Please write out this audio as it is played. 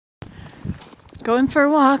Going for a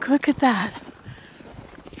walk. Look at that.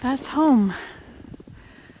 That's home.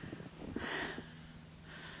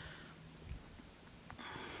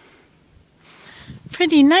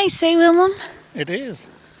 Pretty nice, eh, Willem? It is.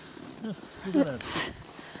 Yes, look at that.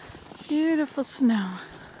 Beautiful snow.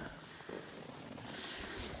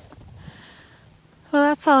 Well,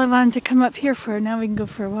 that's all I wanted to come up here for. Now we can go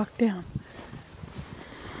for a walk down.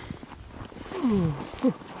 Ooh.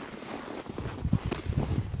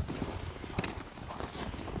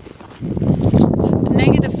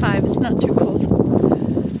 It's -5. It's not too cold.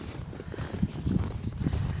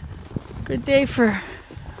 Good day for...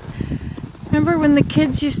 Remember when the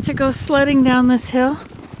kids used to go sledding down this hill?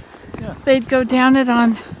 Yeah. They'd go down it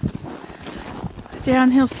on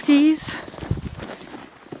downhill skis.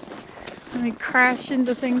 And they'd crash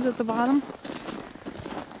into things at the bottom.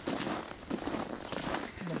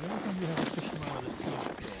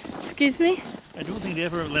 Excuse me? I don't think they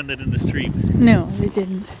ever landed in the stream. No, they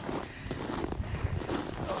didn't.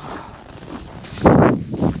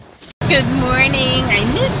 Good morning. I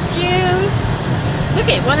missed you. Look,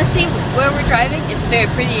 want to see where we're driving? It's very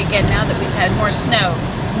pretty again now that we've had more snow.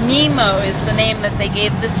 Nemo is the name that they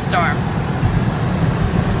gave this storm.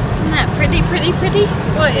 Isn't that pretty, pretty, pretty?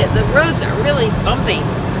 Boy, the roads are really bumpy.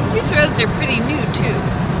 These roads are pretty new too.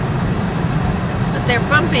 But they're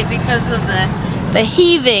bumpy because of the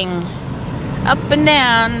heaving up and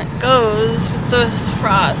down goes with the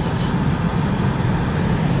frost.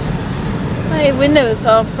 My window is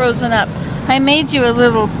all frozen up. I made you a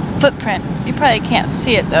little footprint. You probably can't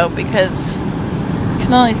see it though because you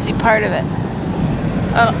can only see part of it.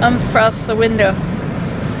 I'll unfrost the window.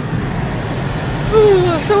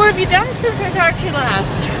 Ooh, so what have you done since I talked to you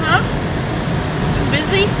last? Huh?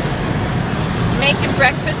 Busy? Making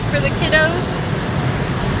breakfast for the kiddos?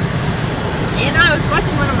 You know, I was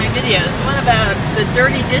watching one of my videos, one about the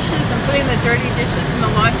dirty dishes and putting the dirty dishes in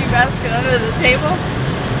the laundry basket under the table.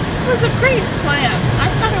 It was a great plan.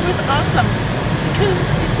 I thought it was awesome.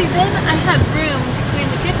 Because, you see, then I had room to clean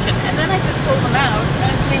the kitchen, and then I could pull them out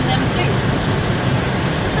and clean them too.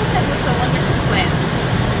 I thought that was a wonderful plan.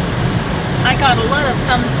 I got a lot of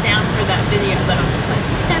thumbs down for that video, though. Like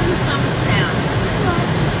 10 thumbs down.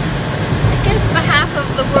 I guess the half of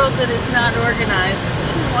the world that is not organized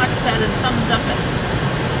didn't watch that and thumbs up it.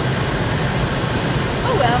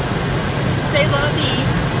 Oh well. C'est la vie.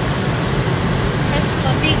 Es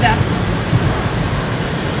la vida.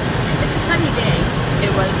 It's a sunny day. It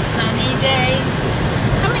was a sunny day.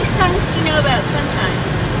 How many songs do you know about sunshine?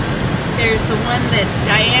 There's the one that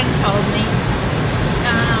Diane told me.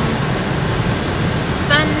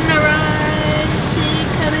 Sunrise, she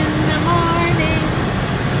come in the morning.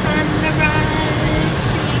 Sunrise,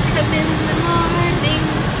 she come in the morning,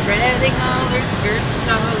 spreading all her skirts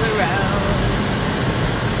all around.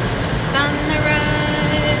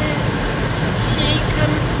 Sunrise, she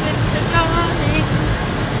come with the dawning.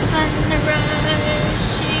 Sunrise,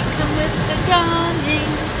 she come with the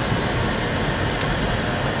dawning,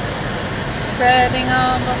 spreading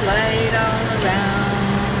all the light all around.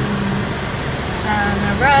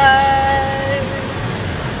 Sunrise,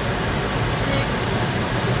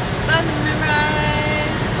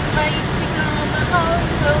 sunrise, lighting all the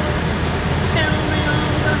hollows, filling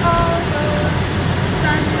all the hollows.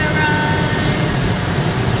 Sunrise,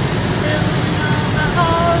 filling all the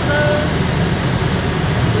hollows,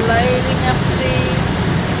 lighting up the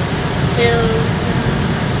hills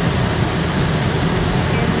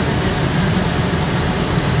in the distance.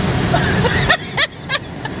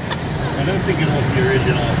 I don't think it was the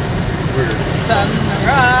original word. Sunrise,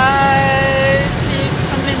 she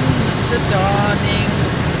come in the dawning.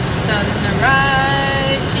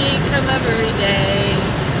 Sunrise, she come every day.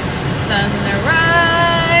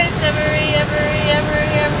 Sunrise, every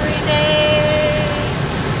day.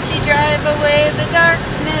 She drive away the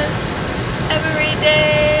darkness every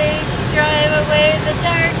day. She drive away the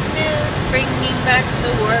darkness, bringing back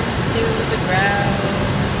the warmth to the ground.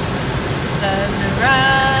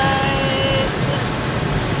 Sunrise,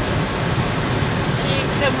 she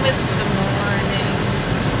come with the morning.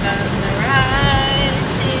 Sunrise,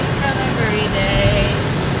 she come every day.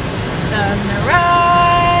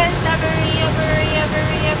 Sunrise, every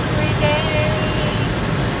day.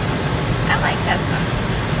 I like that song.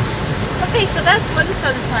 Okay, so that's one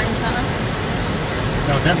sunshine song.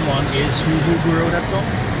 Now that one is who wrote that song?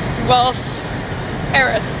 Rolf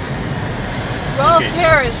Harris. Rolf Okay.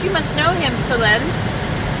 Harris, you must know him, Selene.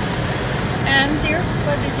 And dear,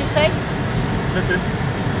 what did you say? That's it.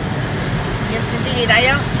 Yes, indeed. I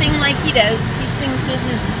don't sing like he does. He sings with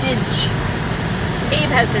his didge.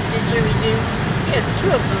 Abe has a didgeridoo. He has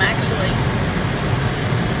two of them, actually.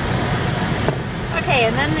 Okay,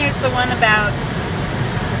 and then there's the one about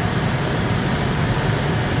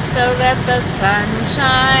so let the sun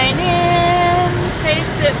shine in,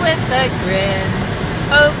 face it with a grin.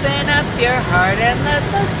 Open up your heart and let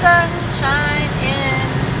the sun shine in.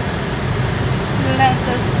 Let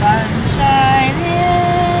the sun shine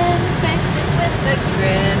in, face it with a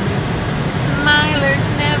grin. Smilers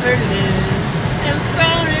never lose, and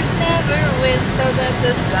frowners never win. So let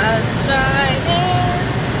the sun shine in,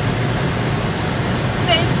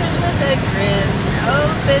 face it with a grin.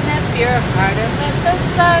 Open up your heart and let the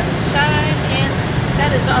sun shine in.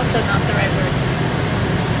 That is also not the right words.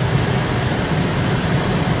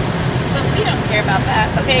 But we don't care about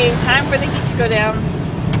that. Okay, time for the heat to go down.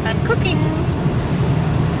 I'm cooking.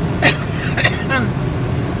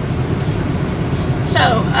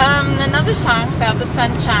 So, another song about the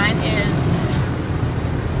sunshine is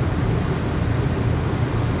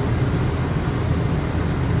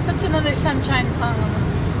what's another sunshine song?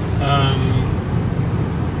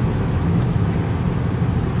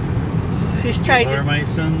 Who's tried You are my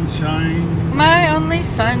sunshine. My only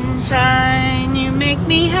sunshine, you make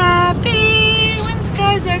me happy when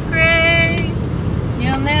skies are gray.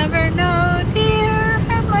 You'll never know, dear,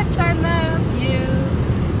 how much I love you.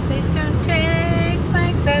 Please don't take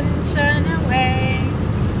my sunshine away.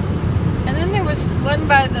 And then there was one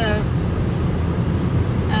by the,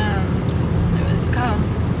 it's called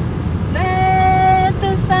Let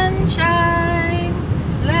the Sun Shine,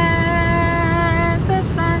 let the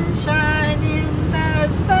sun shine in, the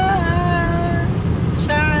sun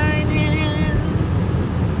shine in.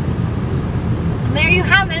 And there you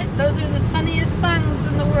have it. Those are the sunniest songs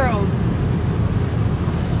in the world.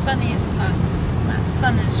 Sunniest songs. That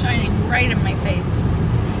sun is shining right in my face.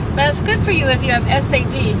 But it's good for you if you have SAD.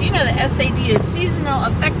 Do you know that SAD is seasonal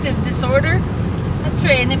affective disorder? That's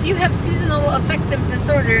right. And if you have seasonal affective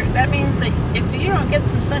disorder, that means that if you don't get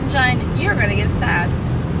some sunshine, you're going to get sad.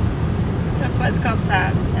 That's why it's called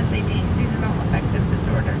SAD. SAD, seasonal affective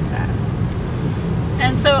disorder, SAD.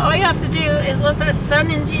 And so all you have to do is let that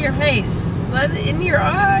sun into your face. Let it in your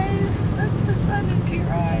eyes. Let the sun into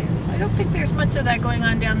your eyes. I don't think there's much of that going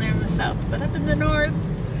on down there in the south, but up in the north,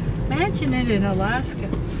 imagine it in Alaska.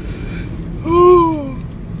 Oh,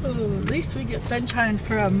 at least we get sunshine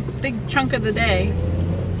for a big chunk of the day.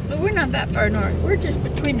 But we're not that far north. We're just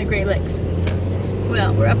between the Great Lakes.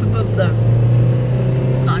 Well, we're up above the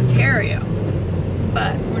Ontario,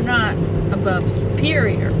 but we're not above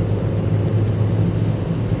Superior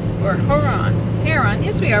or Huron.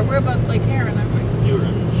 Yes, we are. We're above Lake Huron, aren't we?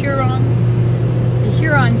 Huron. The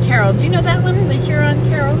Huron Carol. Do you know that one? The Huron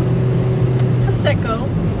Carol? How does that go?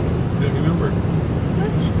 I don't remember.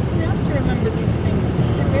 What? You have to remember these things.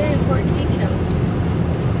 These are very important details.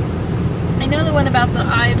 I know the one about the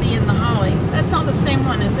ivy and the holly. That's not the same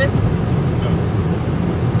one, is it?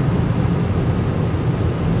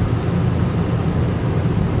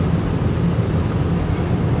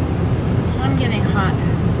 I'm getting hot.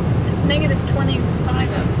 It's negative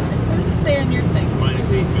 25 outside. What does it say on your thing? Minus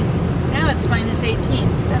 18. Now it's minus 18.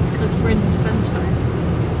 That's because we're in the sunshine.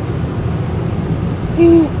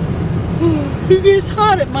 It gets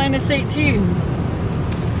hot at minus 18.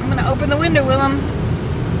 I'm going to open the window, Willem.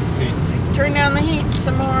 Okay. So turn down the heat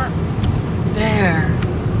some more. There.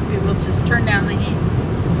 Maybe we'll just turn down the heat.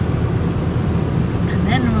 And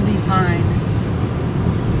then we'll be fine.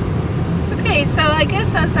 Okay, so I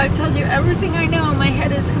guess as I've told you everything I know, my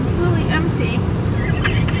head is completely empty.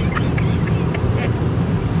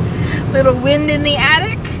 Little wind in the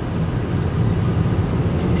attic.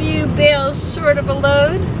 Few bales short of a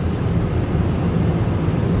load.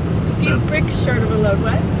 Few bricks short of a load.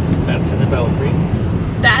 What? That's in the belfry.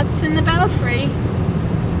 That's in the belfry.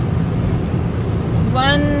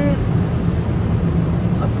 One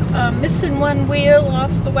missing one wheel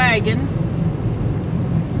off the wagon.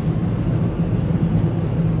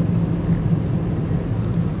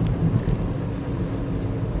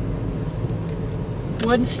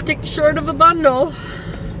 One stick short of a bundle.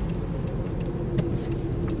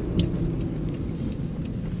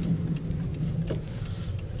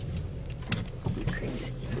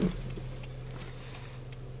 Crazy.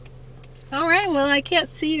 All right, well, I can't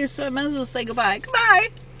see you, so I might as well say goodbye. Goodbye.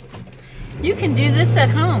 You can do this at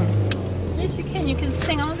home. Yes, you can. You can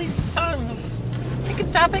sing all these songs. Pick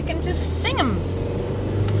a topic and just sing them.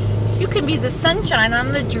 You can be the sunshine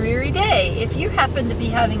on the dreary day. If you happen to be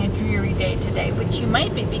having a dreary day today, which you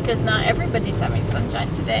might be because not everybody's having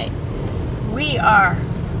sunshine today. We are,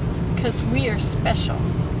 because we are special.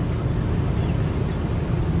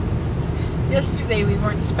 Yesterday we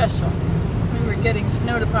weren't special. We were getting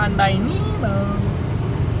snowed upon by Nemo.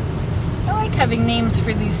 I like having names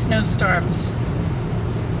for these snowstorms.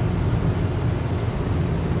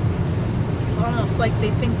 almost like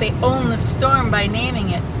they think they own the storm by naming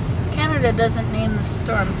it. Canada doesn't name the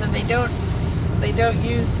storms, and they don't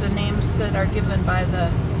use the names that are given by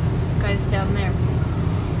the guys down there.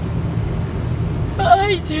 But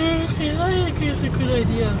I do. I think it's a good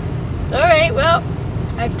idea. Alright, well,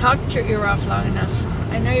 I've talked your ear off long enough.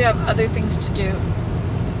 I know you have other things to do.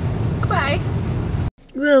 Goodbye.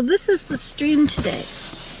 Well, this is the stream today.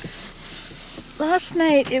 Last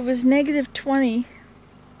night it was -20.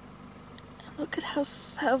 Look at how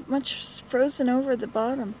much is frozen over the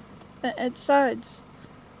bottom at sides.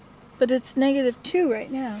 But it's -2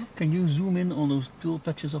 right now. Can you zoom in on those little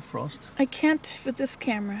patches of frost? I can't with this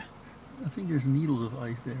camera. I think there's needles of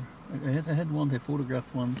ice there. I had one, they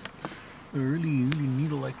photographed ones. They're really, really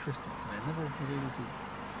needle-like crystals. I never was able to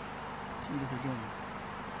see what they're doing.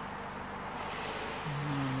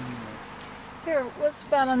 Here, what's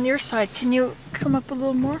about on your side? Can you come up a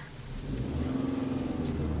little more?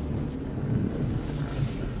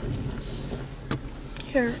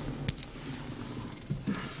 Here.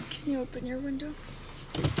 Can you open your window?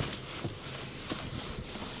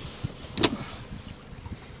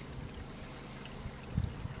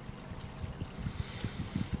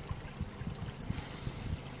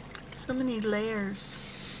 So many layers.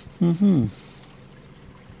 Mm-hmm.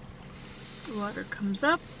 The water comes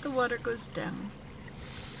up, the water goes down.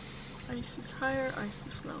 Ice is higher, ice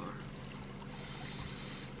is lower.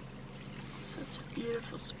 Such a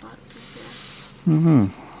beautiful spot to be. Mm-hmm.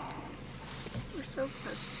 We're so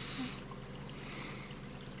blessed.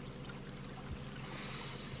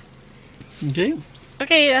 Okay.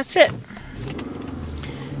 Okay, that's it.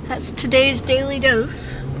 That's today's daily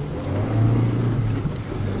dose.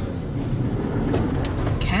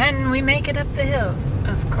 Can we make it up the hill?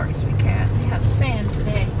 Of course we can. We have sand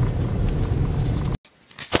today.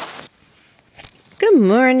 Good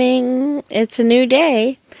morning. It's a new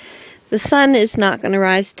day. The sun is not going to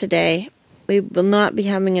rise today. We will not be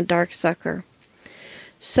having a dark sucker.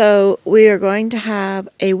 So we are going to have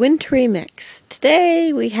a wintry mix.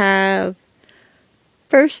 Today we have,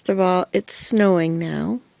 first of all, it's snowing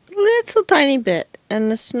now. A little tiny bit.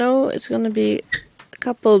 And the snow is going to be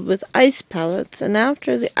coupled with ice pellets. And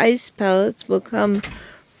after the ice pellets will come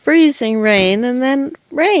freezing rain and then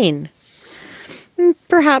rain. And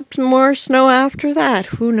perhaps more snow after that.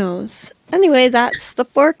 Who knows? Anyway, that's the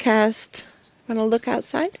forecast. Want to look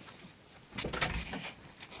outside?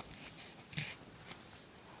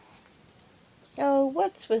 Oh,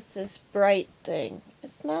 what's with this bright thing?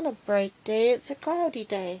 It's not a bright day, it's a cloudy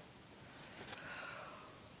day.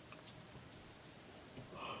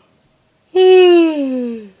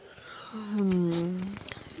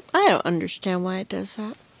 I don't understand why it does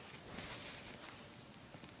that.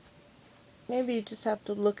 Maybe you just have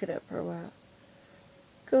to look at it for a while.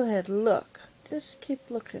 Go ahead, look. Just keep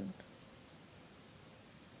looking.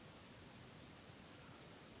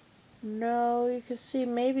 No, you can see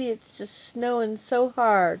maybe it's just snowing so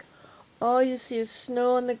hard. All you see is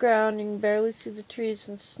snow on the ground. You can barely see the trees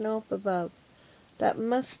and snow up above. That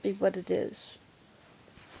must be what it is.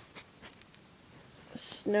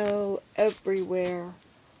 Snow everywhere.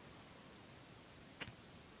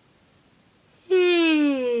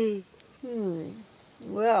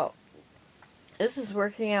 Well, this is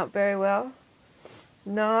working out very well.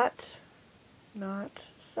 Not.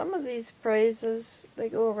 Some of these phrases, they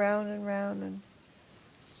go around and round, and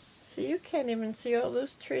so you can't even see all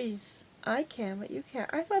those trees. I can, but you can't.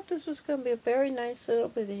 I thought this was going to be a very nice little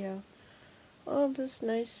video. All those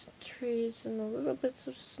nice trees and the little bits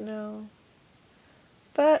of snow.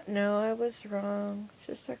 But no, I was wrong. It's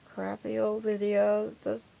just a crappy old video.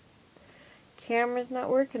 The camera's not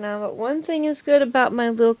working on. But one thing is good about my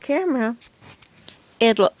little camera.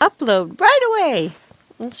 It'll upload right away.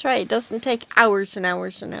 That's right. It doesn't take hours and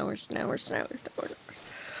hours and hours and hours and hours and hours.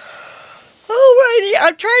 Alrighty,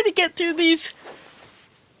 I'm trying to get through these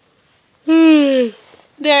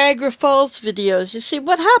Niagara Falls videos. You see,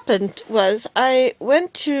 what happened was I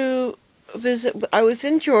went to visit. I was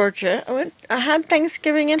in Georgia. I had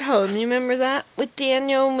Thanksgiving at home. You remember that with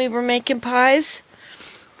Daniel, and we were making pies.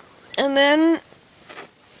 And then,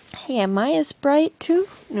 hey, am I as bright too?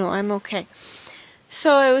 No, I'm okay.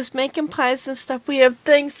 So I was making pies and stuff. We have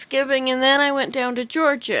Thanksgiving, and then I went down to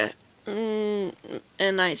Georgia. And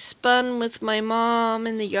I spun with my mom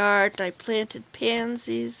in the yard. I planted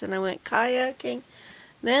pansies, and I went kayaking.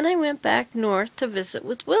 Then I went back north to visit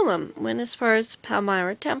with Willem. Went as far as the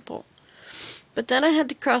Palmyra Temple. But then I had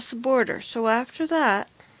to cross the border. So after that,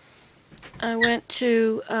 I went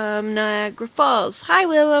to Niagara Falls. Hi,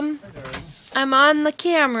 Willem. Hi, darling. I'm on the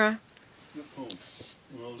camera. Oh,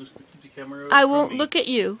 well, just keep the camera I from won't me. look at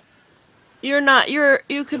you. You're not. You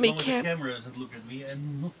could be As long as the camera doesn't look at me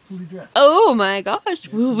and not fully dressed. Oh my gosh,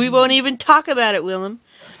 we won't even talk about it, Willem.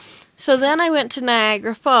 So then I went to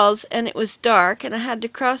Niagara Falls, and it was dark, and I had to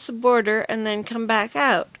cross the border and then come back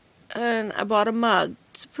out. And I bought a mug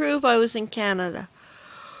to prove I was in Canada.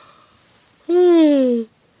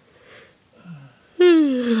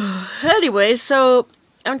 Anyway, so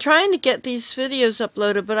I'm trying to get these videos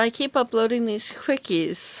uploaded, but I keep uploading these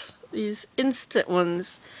quickies, these instant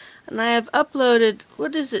ones. And I have uploaded,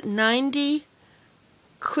 90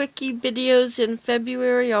 quickie videos in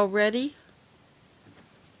February already?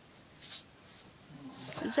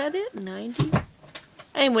 Is that it? 90?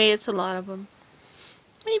 Anyway, it's a lot of them.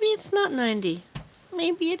 Maybe it's not 90.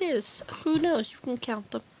 Maybe it is. Who knows? You can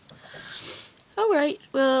count them. Alright,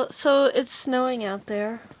 well, so it's snowing out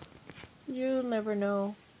there. You'll never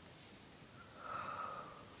know.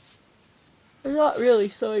 It's not really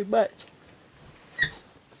snowing much.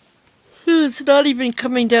 It's not even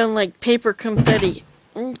coming down like paper confetti.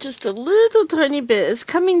 Just a little tiny bit. It's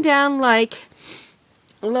coming down like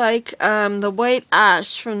the white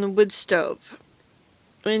ash from the wood stove.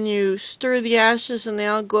 When you stir the ashes and they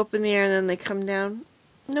all go up in the air and then they come down.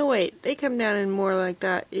 No, wait, they come down in more like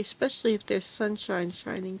that, especially if there's sunshine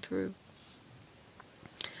shining through.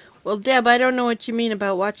 Well, Deb, I don't know what you mean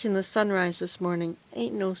about watching the sunrise this morning.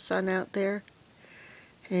 Ain't no sun out there.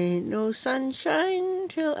 Ain't no sunshine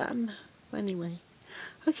till anyway.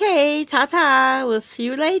 Okay, ta-ta. We'll see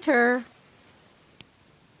you later.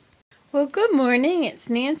 Well, good morning. It's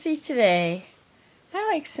Nancy today. I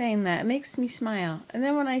like saying that. It makes me smile. And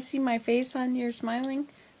then when I see my face on here smiling,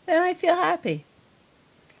 then I feel happy.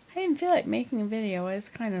 I didn't feel like making a video. I was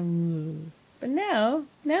kind of... But now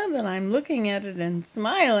that I'm looking at it and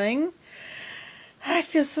smiling, I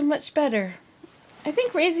feel so much better. I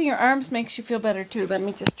think raising your arms makes you feel better too. Let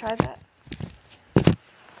me just try that.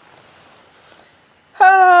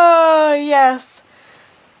 Oh, yes.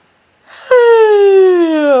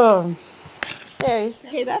 There he's,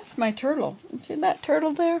 hey, that's my turtle. See that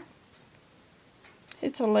turtle there?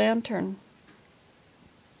 It's a lantern.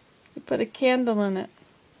 You put a candle in it.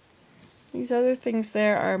 These other things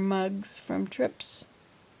there are mugs from trips.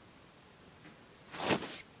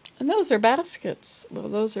 And those are baskets. Well,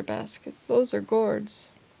 those are baskets. Those are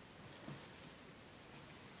gourds.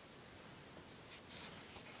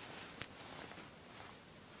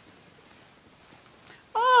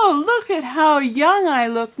 Oh, look at how young I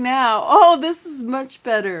look now. Oh, this is much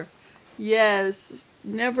better. Yes,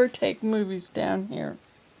 never take movies down here.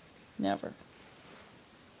 Never.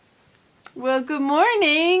 Well, good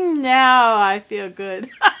morning. Now I feel good.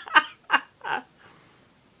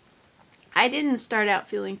 I didn't start out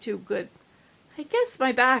feeling too good. I guess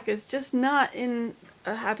my back is just not in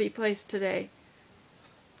a happy place today.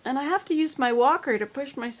 And I have to use my walker to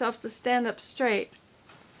push myself to stand up straight.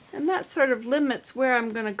 And that sort of limits where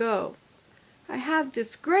I'm going to go. I have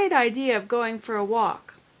this great idea of going for a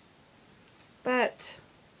walk. But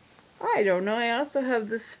I don't know, I also have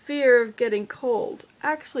this fear of getting cold.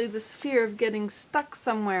 Actually, this fear of getting stuck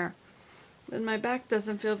somewhere when my back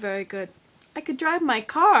doesn't feel very good. I could drive my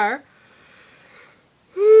car,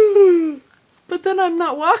 but then I'm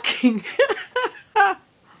not walking. I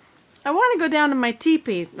want to go down to my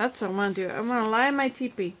teepee. That's what I want to do. I want to lie in my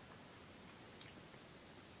teepee.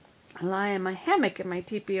 I lie in my hammock in my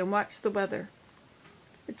teepee and watch the weather.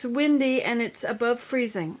 It's windy and it's above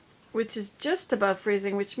freezing, which is just above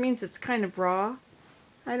freezing, which means it's kind of raw.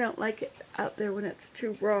 I don't like it out there when it's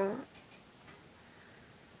too raw.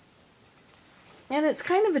 And it's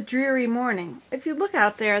kind of a dreary morning. If you look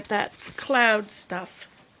out there at that cloud stuff,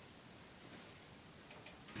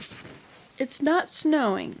 it's not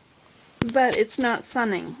snowing, but it's not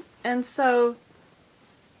sunning. And so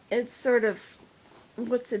it's sort of,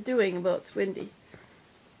 what's it doing? Well, it's windy.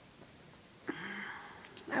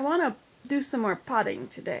 I want to do some more potting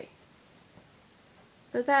today.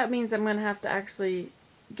 But that means I'm going to have to actually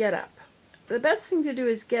get up. The best thing to do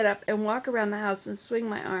is get up and walk around the house and swing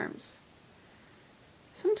my arms.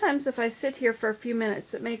 Sometimes if I sit here for a few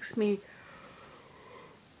minutes, it makes me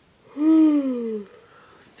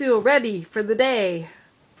feel ready for the day.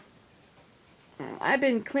 I've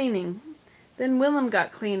been cleaning. Then Willem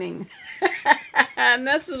got cleaning. And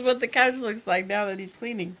this is what the couch looks like now that he's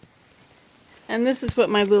cleaning. And this is what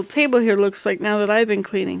my little table here looks like now that I've been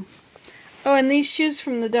cleaning. Oh, and these shoes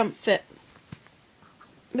from the dump fit.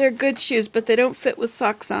 They're good shoes, but they don't fit with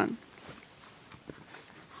socks on.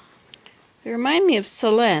 They remind me of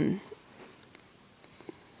Selene.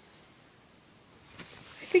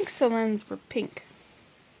 I think Selene's were pink.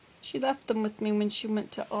 She left them with me when she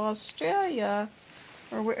went to Australia.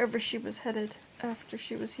 or wherever she was headed after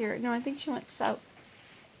she was here. No, I think she went south.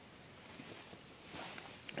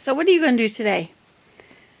 So what are you going to do today?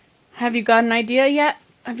 Have you got an idea yet?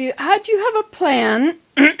 Do you have a plan?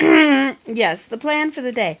 Yes, the plan for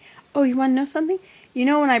the day. Oh, you want to know something? You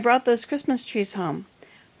know, when I brought those Christmas trees home,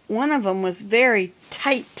 one of them was very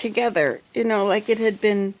tight together. You know, like it had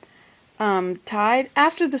been tied.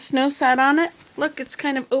 After the snow sat on it, look, it's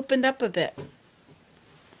kind of opened up a bit.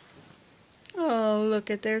 Oh, look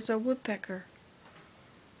there's a woodpecker.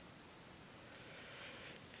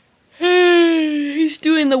 Hey, he's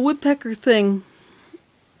doing the woodpecker thing.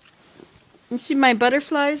 You see my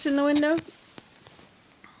butterflies in the window?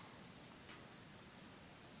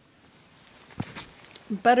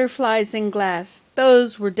 Butterflies in glass.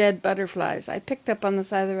 Those were dead butterflies I picked up on the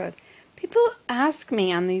side of the road. People ask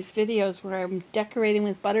me on these videos where I'm decorating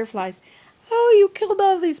with butterflies, oh, you killed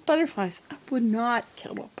all these butterflies. I would not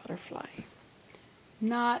kill a butterfly.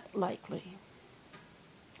 Not likely.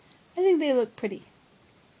 I think they look pretty.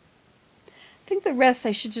 I think the rest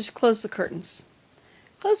I should just close the curtains.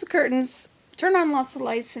 Close the curtains, turn on lots of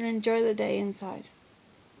lights, and enjoy the day inside.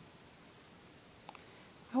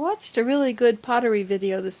 I watched a really good pottery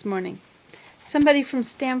video this morning. Somebody from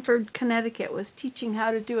Stamford, Connecticut was teaching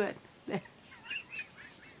how to do it.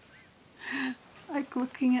 Like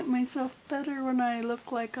looking at myself better when I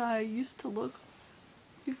look like I used to look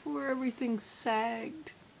before everything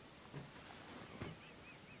sagged.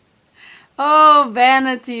 Oh,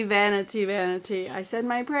 vanity, vanity, vanity. I said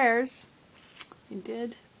my prayers. I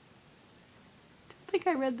did. Don't think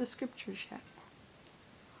I read the scriptures yet.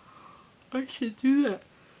 I should do that.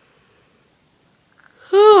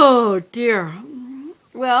 Oh, dear.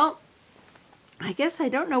 Well, I guess I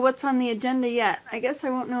don't know what's on the agenda yet. I guess I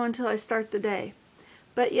won't know until I start the day.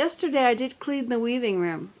 But yesterday I did clean the weaving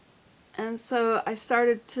room. And so I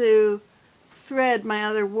started to thread my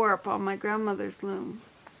other warp on my grandmother's loom.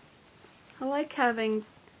 I like having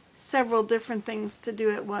several different things to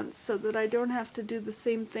do at once so that I don't have to do the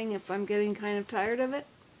same thing if I'm getting kind of tired of it.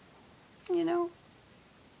 You know?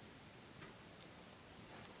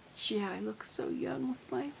 Yeah, I look so young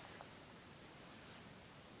with my...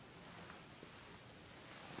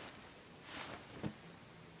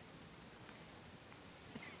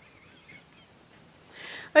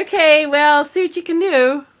 Okay, well, see what you can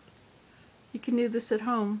do. You can do this at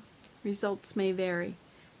home. Results may vary.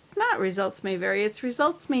 It's not results may vary, it's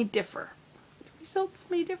results may differ. Results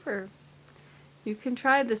may differ. You can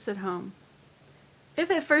try this at home. If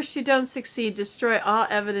at first you don't succeed, destroy all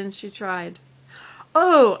evidence you tried.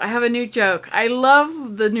 Oh, I have a new joke. I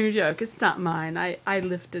love the new joke. It's not mine. I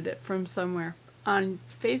lifted it from somewhere. On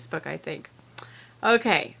Facebook, I think.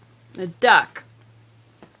 Okay, a duck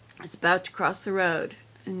is about to cross the road.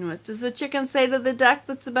 And what does the chicken say to the duck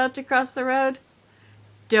that's about to cross the road?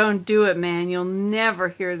 Don't do it, man. You'll never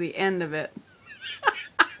hear the end of it.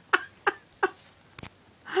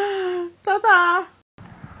 Ta-ta!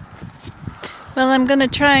 Well, I'm going to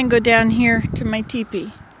try and go down here to my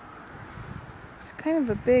teepee. It's kind of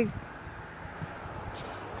a big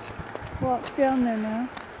walk down there now.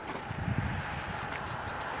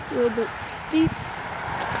 A little bit steep.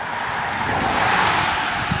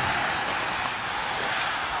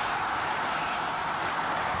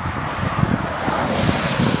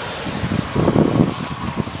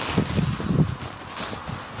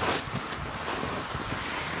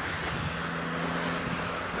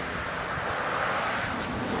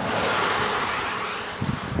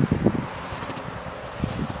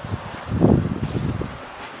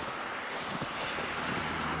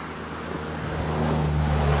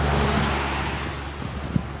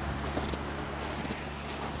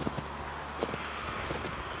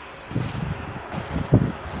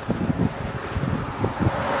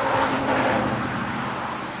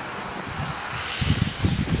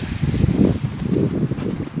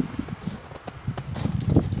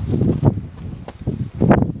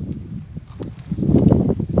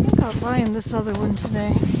 Buying this other one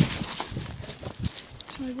today,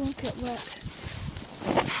 so I won't get wet.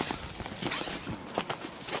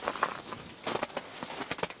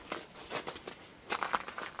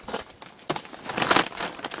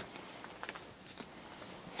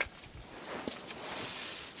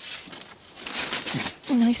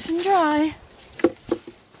 Nice and dry,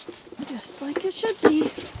 just like it should be.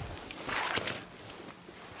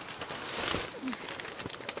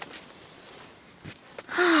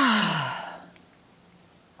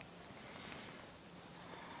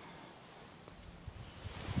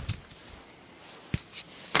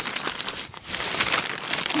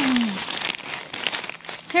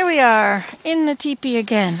 Here we are in the teepee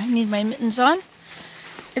again. I need my mittens on.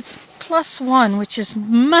 It's +1, which is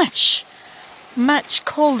much, much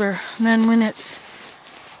colder than when it's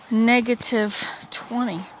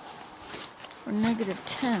 -20 or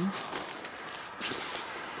 -10.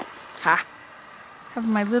 Ha! Have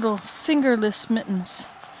my little fingerless mittens.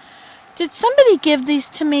 Did somebody give these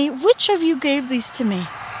to me? Which of you gave these to me?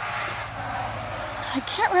 I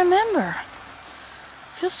can't remember. I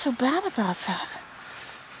feel so bad about that.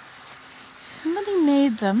 Somebody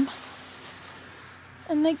made them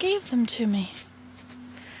and they gave them to me.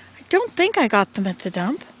 I don't think I got them at the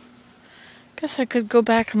dump. Guess I could go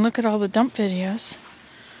back and look at all the dump videos.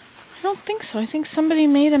 I don't think so. I think somebody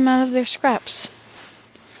made them out of their scraps.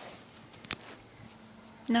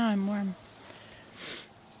 Now I'm warm.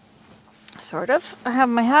 Sort of. I have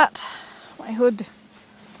my hat, my hood.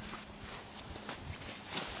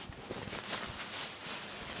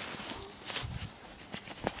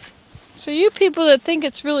 So you people that think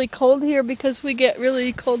it's really cold here because we get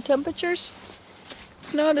really cold temperatures,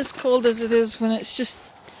 it's not as cold as it is when it's just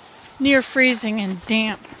near freezing and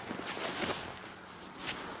damp.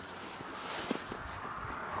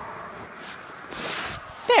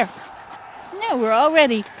 There. Now we're all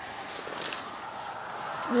ready.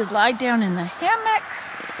 We lie down in the hammock,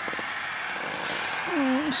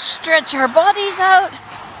 stretch our bodies out.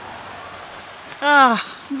 Ah,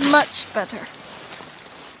 much better.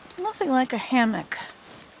 Nothing like a hammock.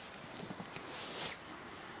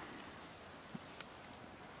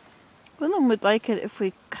 Willem would like it if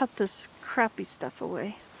we cut this crappy stuff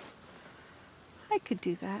away. I could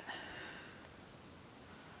do that.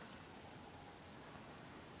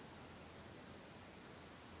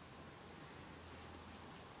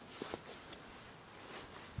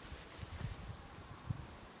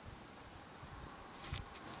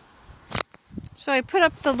 So I put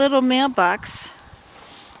up the little mailbox.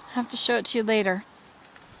 I have to show it to you later.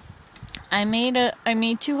 I made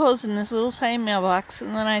 2 holes in this little tiny mailbox,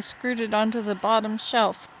 and then I screwed it onto the bottom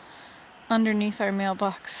shelf underneath our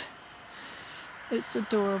mailbox. It's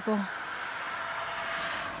adorable.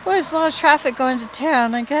 Boy, there's a lot of traffic going to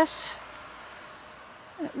town. I guess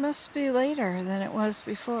it must be later than it was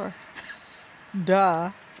before.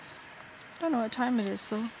 Duh. Don't know what time it is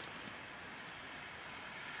though.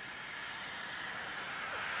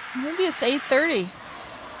 Maybe it's 8:30.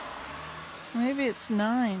 Maybe it's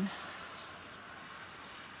 9.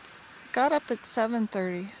 Got up at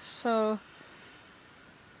 7:30, so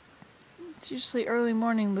it's usually early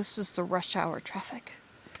morning. This is the rush hour traffic.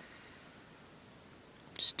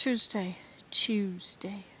 It's Tuesday.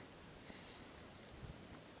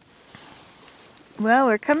 Well,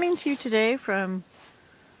 we're coming to you today from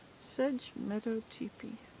Sedge Meadow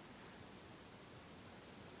Teepee.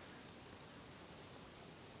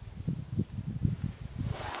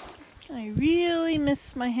 I really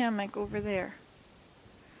miss my hammock over there.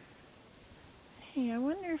 Hey, I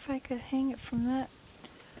wonder if I could hang it from that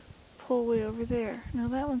pole way over there. No,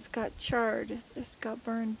 that one's got charred. It's got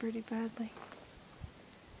burned pretty badly.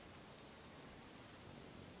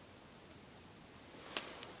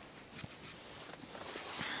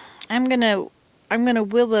 I'm gonna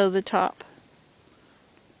willow the top.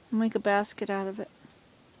 Make a basket out of it.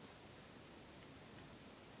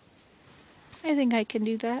 I think I can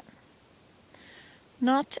do that.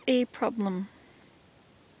 Not a problem.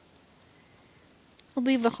 I'll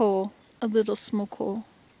leave a hole, a little smoke hole.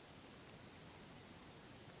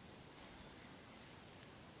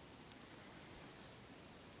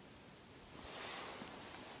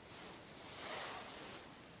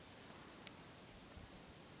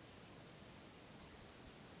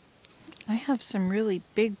 I have some really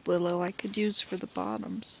big willow I could use for the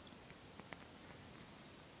bottoms.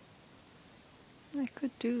 I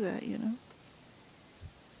could do that, you know.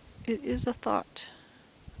 It is a thought.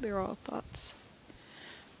 They're all thoughts.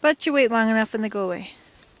 But you wait long enough and they go away.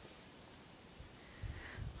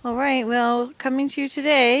 Alright, well, coming to you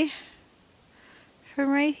today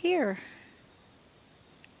from right here.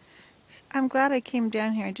 I'm glad I came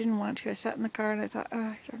down here. I didn't want to. I sat in the car and I thought, oh,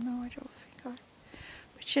 I don't know, I don't think I...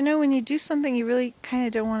 But you know, when you do something you really kind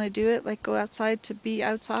of don't want to do it, like go outside to be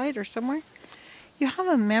outside or somewhere, you have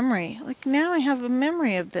a memory. Like now I have a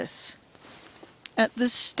memory of this. At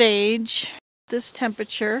this stage, this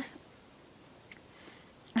temperature,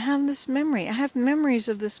 I have this memory. I have memories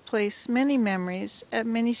of this place, many memories, at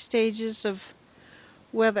many stages of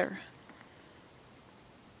weather.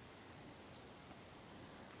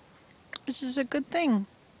 Which is a good thing.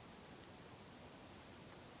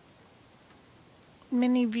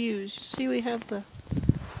 Many views. You see we have the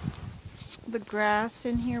grass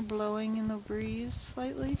in here blowing in the breeze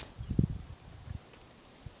slightly.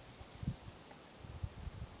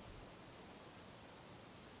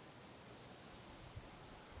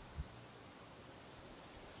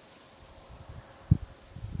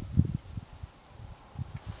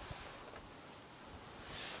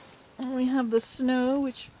 have the snow,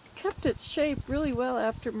 which kept its shape really well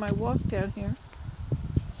after my walk down here.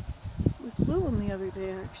 It was blowing the other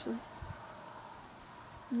day, actually.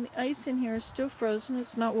 And the ice in here is still frozen.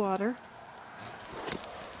 It's not water,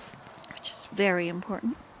 which is very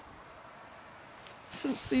important.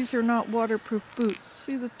 Since these are not waterproof boots.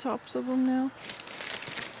 See the tops of them now?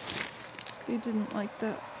 They didn't like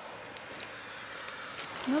that.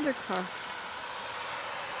 Another car.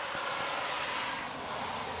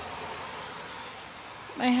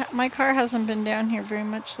 My car hasn't been down here very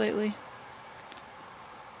much lately.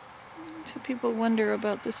 So people wonder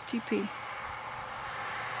about this teepee.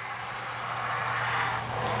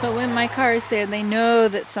 But when my car is there, they know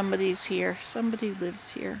that somebody's here. Somebody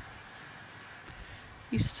lives here.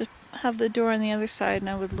 Used to have the door on the other side, and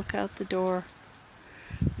I would look out the door.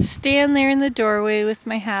 Stand there in the doorway with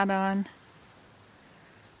my hat on.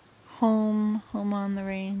 Home on the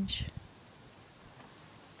range.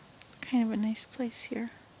 Kind of a nice place here.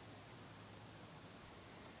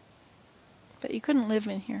 But you couldn't live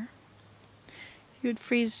in here. You would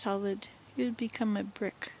freeze solid. You would become a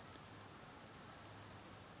brick.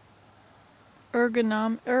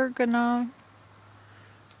 Ergonomics?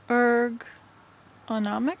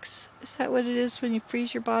 Is that what it is when you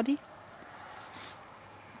freeze your body?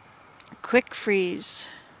 Quick freeze.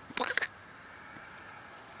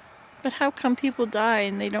 But how come people die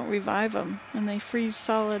and they don't revive them and they freeze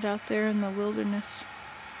solid out there in the wilderness?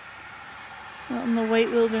 Out in the white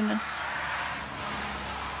wilderness.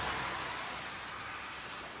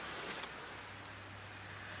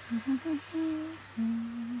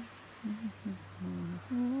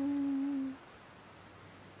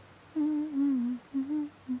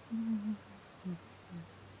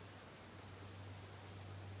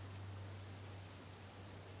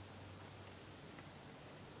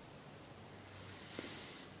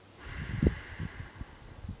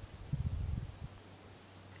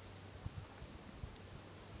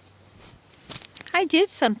 I did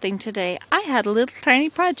something today. I had a little tiny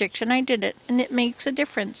project and I did it, and it makes a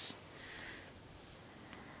difference.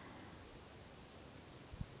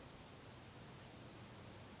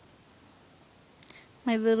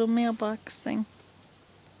 My little mailbox thing.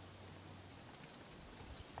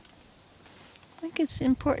 I think it's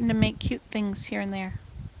important to make cute things here and there.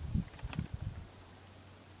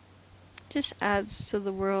 Just adds to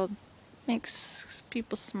the world. Makes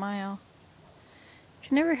people smile. You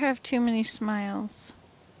can never have too many smiles.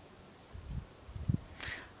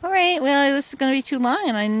 Alright, well, this is going to be too long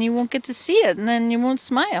and you won't get to see it, and then you won't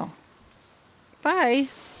smile. Bye.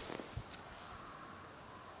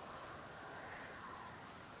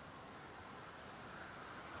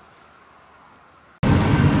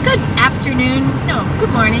 Good afternoon. No, good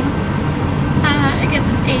morning. I guess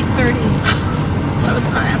it's 8:30. So it's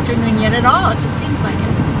not afternoon yet at all. It just seems like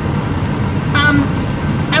it.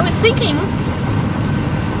 I was thinking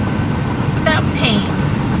about pain.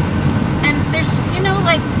 And there's, you know,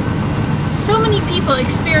 like, so many people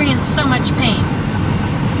experience so much pain.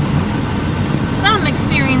 Some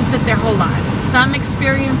experience it their whole lives. Some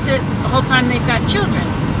experience it the whole time they've got children.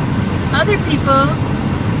 Other people,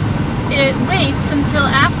 it waits until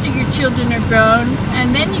after your children are grown,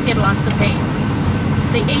 and then you get lots of pain.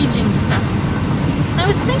 The aging stuff. I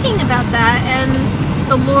was thinking about that and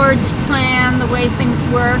the Lord's plan, the way things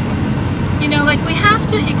work. You know, like, we have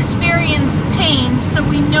to experience pain so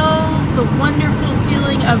we know the wonderful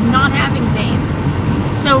feeling of not having pain.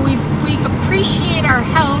 So we appreciate our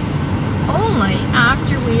health only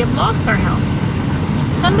after we have lost our health.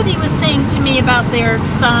 Somebody was saying to me about their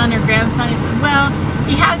son or grandson, he said, well,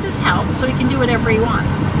 he has his health so he can do whatever he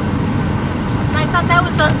wants. And I thought that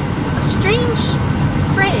was a strange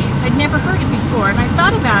phrase. I'd never heard it before, and I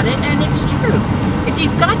thought about it, and it's true. If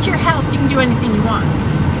you've got your health, you can do anything you want.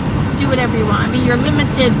 Do whatever you want. I mean, you're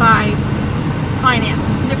limited by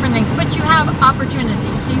finances and different things, but you have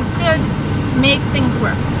opportunities, so you could make things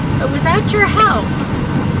work. But without your health,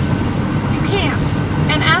 you can't.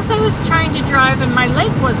 And as I was trying to drive and my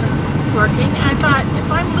leg wasn't working, I thought,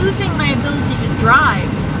 if I'm losing my ability to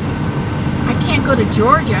drive, I can't go to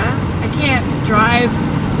Georgia. I can't drive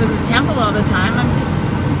to the temple all the time. I'm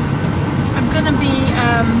going to be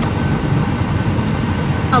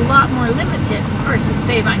a lot more limited. Of course, we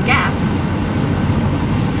save on gas.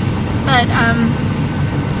 But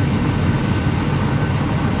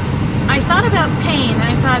I thought about pain, and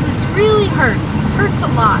I thought, this really hurts. This hurts a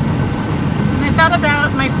lot. And I thought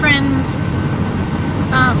about my friend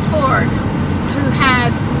Ford, who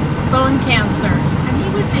had bone cancer, and he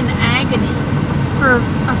was in agony for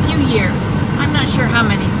a few years. I'm not sure how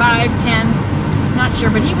many, 5, 10, not sure,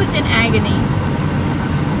 but he was in agony.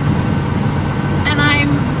 And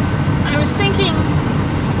I was thinking,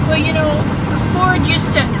 well, you know, Ford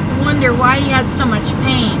used to wonder why he had so much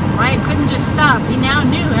pain, why it couldn't just stop. He now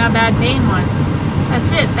knew how bad pain was.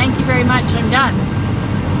 That's it. Thank you very much. I'm done.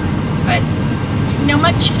 But no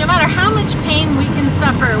matter how much pain we can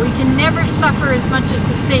suffer, we can never suffer as much as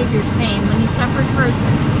the Savior's pain when he suffered for our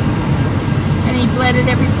sins. And he bled at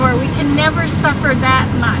every pore. We can never suffer that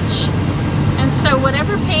much. And so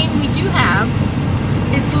whatever pain we do have,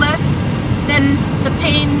 it's less than the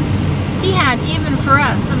pain he had even for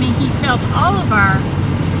us. I mean, he felt all of our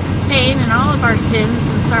pain and all of our sins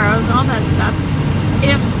and sorrows, all that stuff.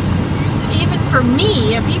 If, even for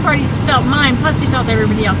me, if he've already felt mine, plus he felt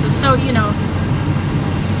everybody else's. So, you know,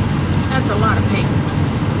 that's a lot of pain.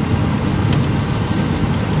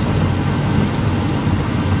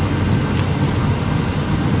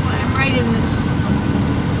 I'm right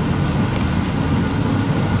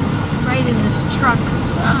in this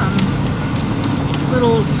truck's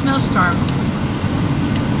little snowstorm.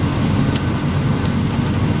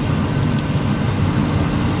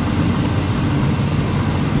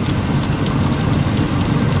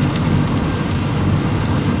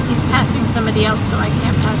 He's passing somebody else, so I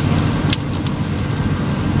can't pass him.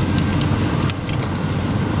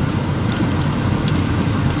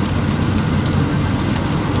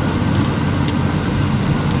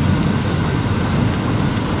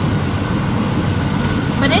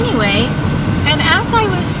 But anyway, and as I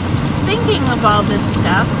was thinking of all this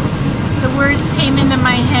stuff, the words came into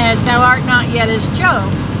my head, "Thou art not yet as Job."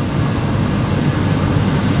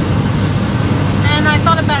 And I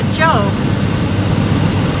thought about Job.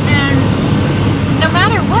 And no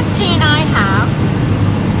matter what pain I have,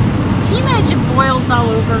 can you imagine boils all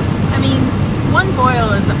over? I mean, one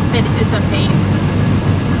boil is a pain.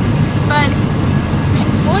 But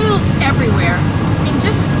boils everywhere. I mean,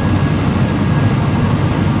 just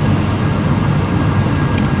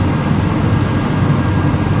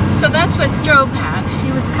so that's what Job had.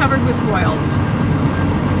 He was covered with boils.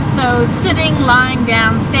 So sitting, lying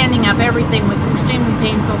down, standing up, everything was extremely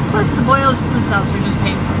painful. Plus the boils themselves were just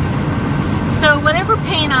painful. So whatever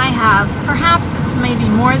pain I have, perhaps it's maybe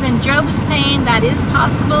more than Job's pain. That is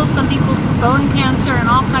possible. Some people's bone cancer and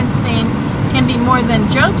all kinds of pain can be more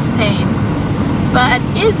than Job's pain. But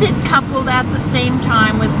is it coupled at the same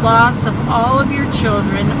time with loss of all of your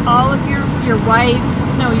children, all of your wife?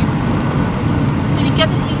 No, he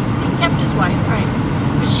kept his wife, right?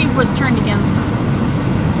 But she was turned against him.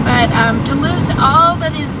 But to lose all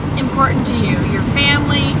that is important to you, your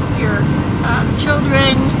family, your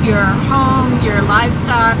children, your home, your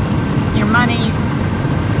livestock, your money,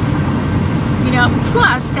 you know,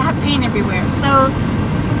 plus to have pain everywhere. So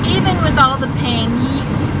even with all the pain, ye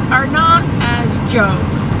are not as Job.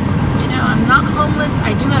 You know, I'm not homeless.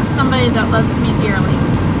 I do have somebody that loves me dearly.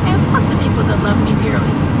 I have lots of people that love me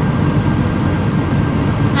dearly.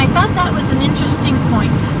 I thought that was an interesting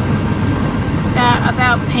point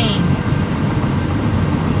about pain.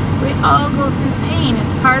 We all go through pain.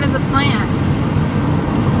 It's part of the plan.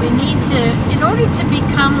 We need to, in order to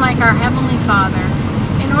become like our Heavenly Father,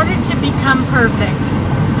 in order to become perfect,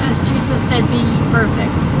 as Jesus said, be ye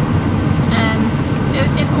perfect. And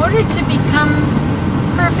in order to become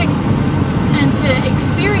perfect and to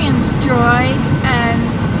experience joy and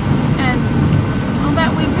all that,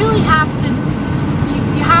 we really have to,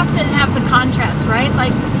 you have to have the contrast, right?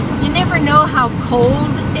 Like, you never know how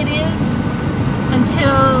cold it is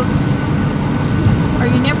until, or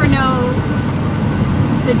you never know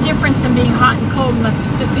the difference in being hot and cold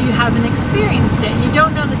if you haven't experienced it. You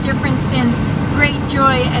don't know the difference in great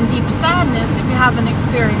joy and deep sadness if you haven't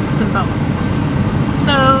experienced them both.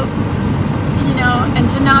 So, you know, and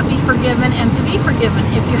to not be forgiven and to be forgiven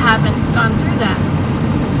if you haven't gone through that.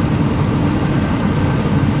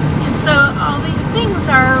 And so all these things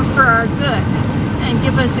are for our good and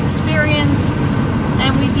give us experience,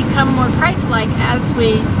 and we become more Christ-like as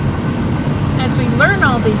we learn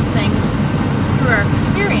all these things through our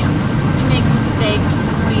experience. We make mistakes.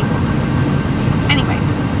 Anyway,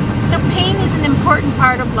 so pain is an important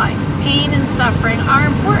part of life. Pain and suffering are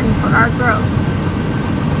important for our growth.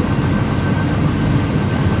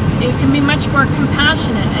 You can be much more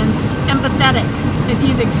compassionate and empathetic if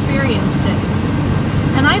you've experienced it.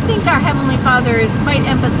 And I think our Heavenly Father is quite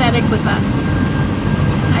empathetic with us.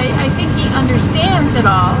 I think He understands it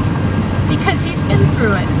all because He's been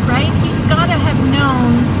through it, right? He's got to have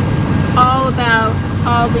known all about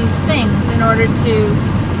all these things in order to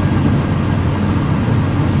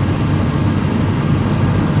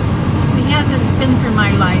He hasn't been through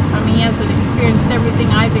my life. I mean, He hasn't experienced everything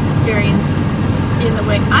I've experienced in the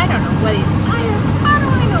way, I don't know what how do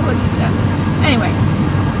I know what He's done? Anyway,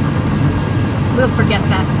 we'll forget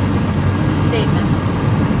that. statement.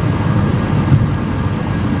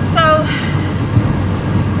 So,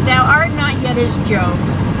 thou art not yet as Job.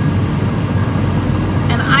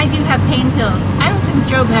 And I do have pain pills. I don't think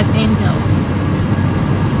Job had pain pills.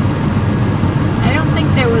 I don't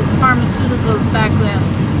think there was pharmaceuticals back then.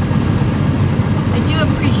 I do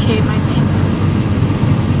appreciate my pain pills.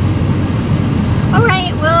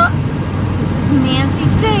 Alright, well, this is Nancy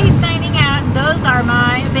today signing out. Those are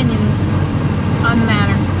my opinions on the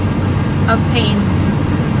matter of pain.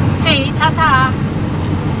 Hey, ta-ta!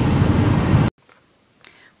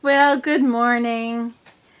 Well, good morning.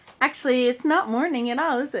 Actually, it's not morning at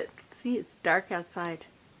all, is it? See, it's dark outside.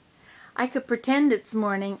 I could pretend it's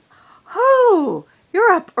morning. Oh,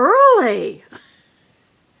 you're up early.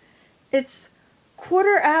 It's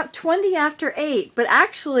 20 after 8, but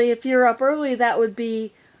actually, if you're up early, that would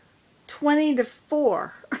be 20 to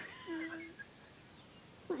 4.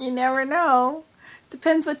 You never know.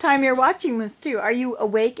 Depends what time you're watching this, too. Are you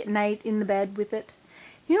awake at night in the bed with it?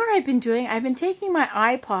 You know what I've been doing? I've been taking my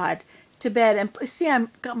iPod to bed, and see,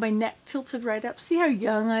 I've got my neck tilted right up. See how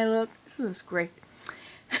young I look? This is great.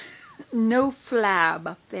 No flab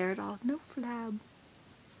up there at all. No flab.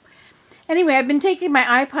 Anyway, I've been taking my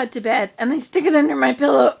iPod to bed, and I stick it under my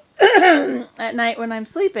pillow at night when I'm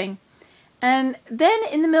sleeping. And then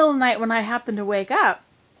in the middle of the night when I happen to wake up,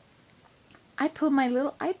 I pull my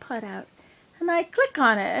little iPod out, and I click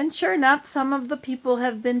on it. And sure enough, some of the people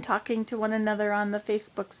have been talking to one another on the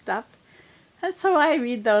Facebook stuff. And so I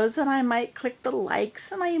read those, and I might click the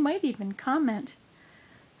likes, and I might even comment.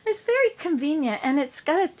 It's very convenient, and it's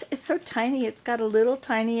so tiny. It's got a little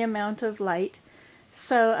tiny amount of light,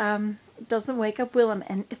 so it doesn't wake up Willem.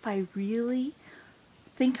 And if I really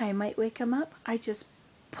think I might wake him up, I just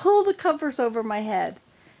pull the covers over my head,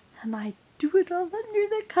 and I do it all under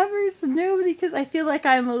the covers. Nobody, because I feel like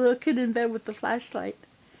I'm a little kid in bed with the flashlight.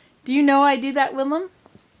 Do you know I do that, Willem?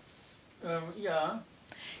 Yeah.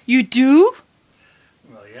 You do?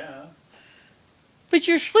 Well, yeah. But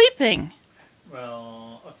you're sleeping.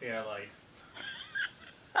 Well, okay, I lied.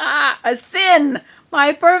 Ah, a sin!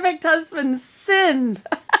 My perfect husband sinned.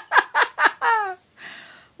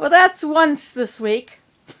 Well, that's once this week.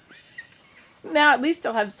 Now at least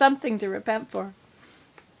I'll have something to repent for.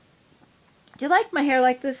 Do you like my hair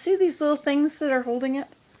like this? See these little things that are holding it?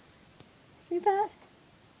 See that?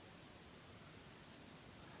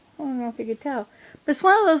 I don't know if you could tell. But it's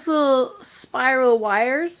one of those little spiral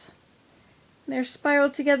wires. They're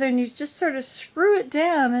spiraled together, and you just sort of screw it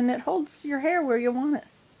down, and it holds your hair where you want it.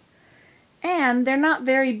 And they're not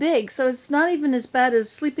very big, so it's not even as bad as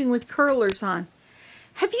sleeping with curlers on.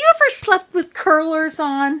 Have you ever slept with curlers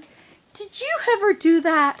on? Did you ever do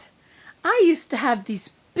that? I used to have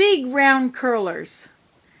these big round curlers,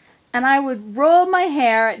 and I would roll my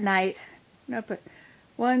hair at night. No, but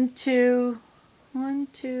 1, 2,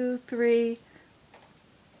 3,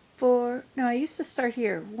 4. No, I used to start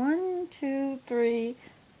here. 1, 2, 3,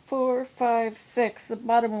 4, 5, 6. The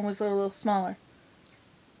bottom one was a little smaller.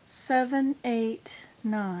 7, 8,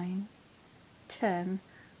 9, 10,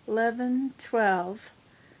 11, 12,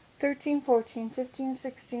 13, 14, 15,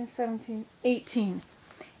 16, 17, 18.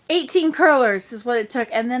 18 curlers is what it took.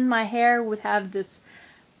 And then my hair would have this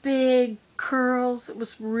big curls. It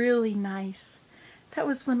was really nice. That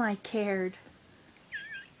was when I cared.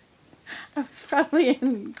 I was probably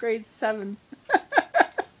in grade 7.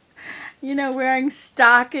 You know, wearing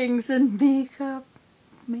stockings and makeup.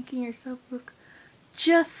 Making yourself look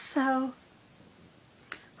just so.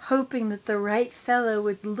 Hoping that the right fellow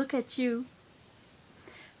would look at you.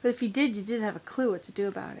 But if he did, you didn't have a clue what to do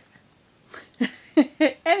about it.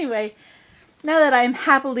 Anyway, now that I'm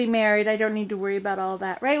happily married, I don't need to worry about all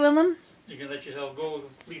that. Right, Willem? You can let yourself go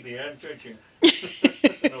completely, aren't you?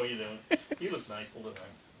 No, you don't. You look nice all the time.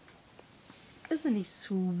 Isn't he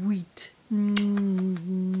sweet?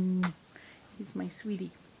 He's my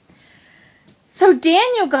sweetie. So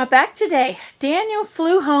Daniel got back today. Daniel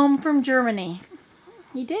flew home from Germany.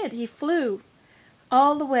 He did. He flew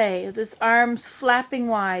all the way with his arms flapping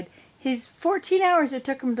wide. His 14 hours it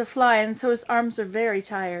took him to fly, and so his arms are very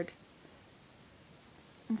tired.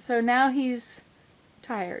 And so now he's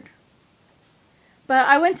tired. But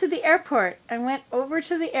I went to the airport. I went over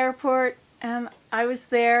to the airport, and I was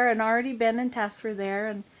there, and already Ben and Tess were there,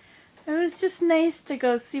 and it was just nice to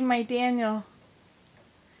go see my Daniel.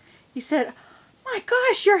 He said, "My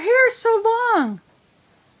gosh, your hair is so long."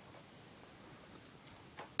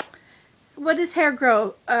 What does hair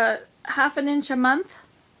grow? Half an inch a month?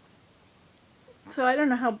 So I don't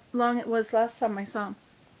know how long it was last time I saw him.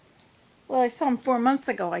 Well, I saw him 4 months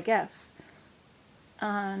ago, I guess.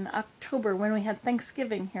 On October, when we had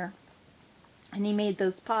Thanksgiving here. And he made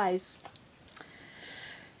those pies.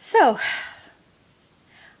 So,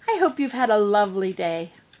 I hope you've had a lovely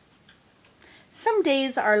day. Some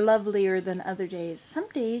days are lovelier than other days. Some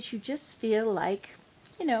days you just feel like,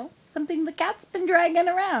 you know, something the cat's been dragging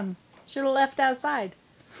around. Should have left outside.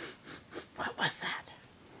 What was that?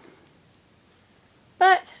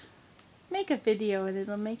 But make a video and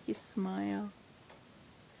it'll make you smile.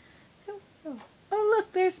 Oh,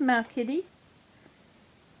 look, there's Mal Kitty.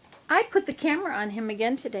 I put the camera on him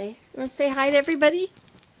again today. You want to say hi to everybody?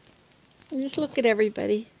 And just look at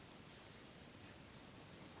everybody.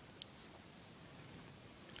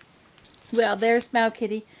 Well, there's Mal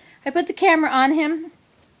Kitty. I put the camera on him,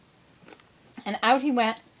 and out he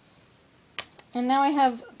went. And now I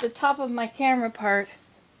have the top of my camera part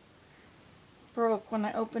broke when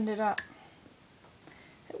I opened it up.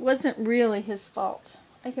 It wasn't really his fault.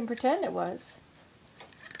 I can pretend it was.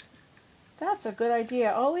 That's a good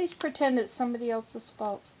idea. Always pretend it's somebody else's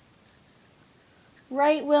fault.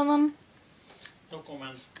 Right, Willem? No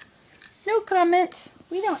comment. No comment.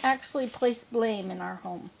 We don't actually place blame in our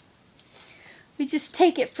home. We just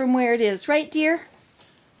take it from where it is. Right, dear?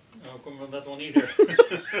 No comment on that one either.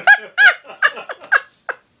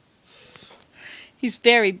 He's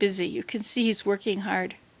very busy. You can see he's working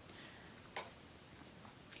hard.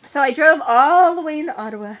 So I drove all the way into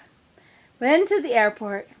Ottawa, went to the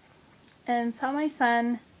airport, and saw my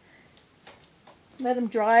son. Let him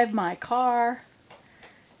drive my car.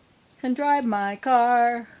 Can drive my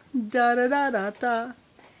car. Da da da da da.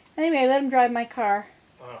 Anyway, I let him drive my car.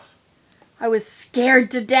 I was scared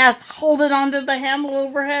to death, holding onto the handle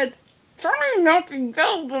overhead. Trying not to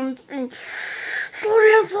go. Slow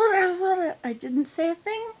down, slow down, slow down. I didn't say a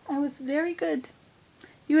thing. I was very good.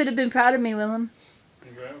 You would have been proud of me, Willem.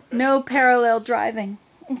 Okay. No parallel driving.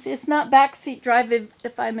 You see, it's not backseat driving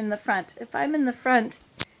if I'm in the front. If I'm in the front,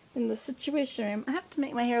 in the Situation Room, I have to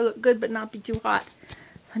make my hair look good but not be too hot.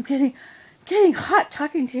 So I'm getting hot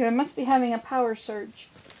talking to you. I must be having a power surge.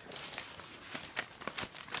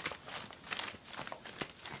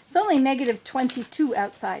 It's only negative 22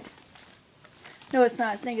 outside. No, it's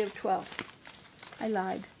not. It's negative 12. I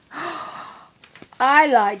lied. I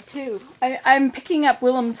lied too. I'm picking up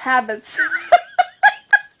Willem's habits.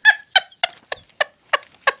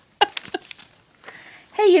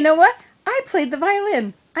 Hey, you know what? I played the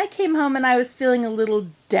violin. I came home and I was feeling a little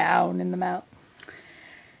down in the mouth.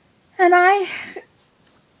 And I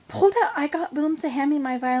pulled out, I got Willem to hand me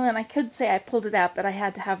my violin. I could say I pulled it out, but I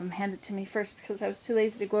had to have him hand it to me first because I was too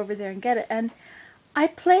lazy to go over there and get it. And I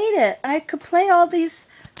played it. I could play all these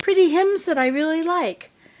pretty hymns that I really like.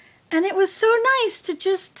 And it was so nice to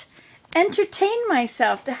just entertain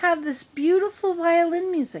myself, to have this beautiful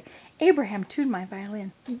violin music. Abraham tuned my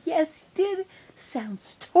violin. Yes, he did.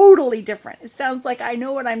 Sounds totally different. It sounds like I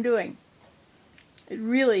know what I'm doing. It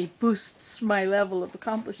really boosts my level of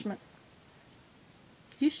accomplishment.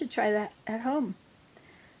 You should try that at home.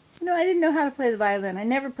 You know, I didn't know how to play the violin. I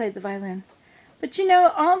never played the violin. But you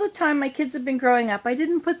know, all the time my kids have been growing up, I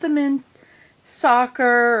didn't put them in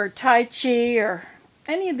soccer or Tai Chi or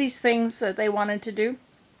any of these things that they wanted to do.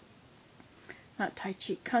 Not Tai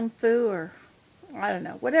Chi, Kung Fu, or I don't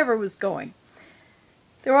know, whatever was going.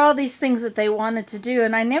 There were all these things that they wanted to do,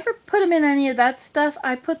 and I never put them in any of that stuff.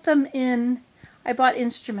 I put them in, I bought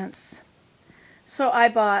instruments. So I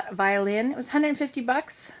bought a violin. It was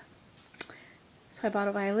 $150. So I bought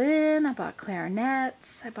a violin, I bought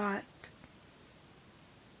clarinets, I bought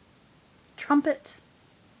trumpet.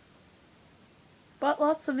 Bought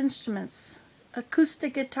lots of instruments.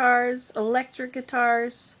 Acoustic guitars, electric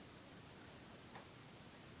guitars.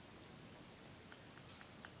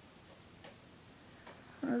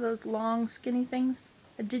 One of those long skinny things.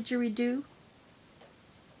 A didgeridoo.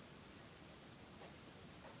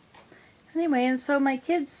 Anyway, and so my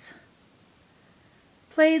kids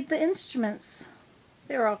played the instruments.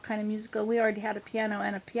 They were all kind of musical. We already had a piano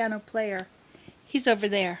and a piano player. He's over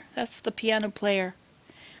there. That's the piano player.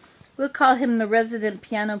 We'll call him the resident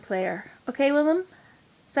piano player. Okay, Willem?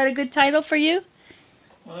 Is that a good title for you?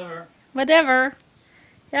 Whatever. Whatever.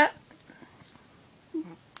 Yeah.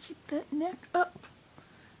 Keep that neck up.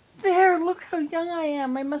 There, look how young I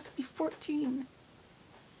am. I must be 14.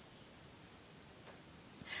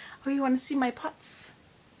 Oh, you want to see my putts?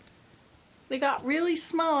 They got really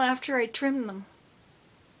small after I trimmed them.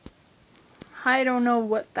 I don't know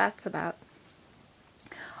what that's about.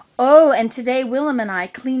 Oh, and today Willem and I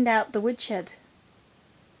cleaned out the woodshed.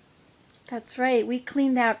 That's right, we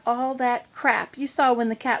cleaned out all that crap. You saw when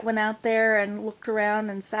the cat went out there and looked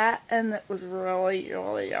around and sat, and it was really,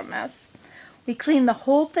 really a mess. We cleaned the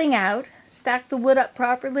whole thing out, stacked the wood up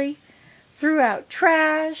properly, threw out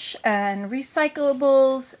trash and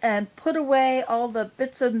recyclables and put away all the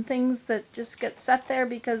bits and things that just get set there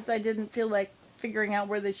because I didn't feel like figuring out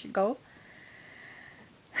where they should go.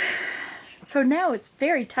 So now it's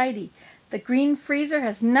very tidy. The green freezer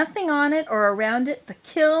has nothing on it or around it. The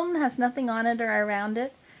kiln has nothing on it or around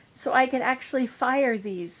it. So I could actually fire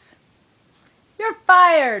these. You're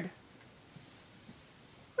fired!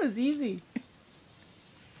 It was easy.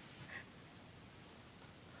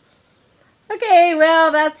 Okay,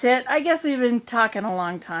 well, that's it. I guess we've been talking a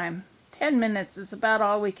long time. 10 minutes is about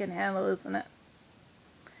all we can handle, isn't it?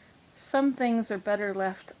 Some things are better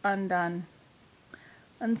left undone.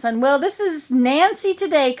 Well, this is Nancy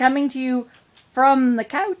today coming to you from the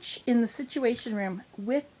couch in the Situation Room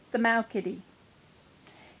with the Mau Kitty.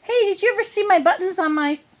 Hey, did you ever see my buttons on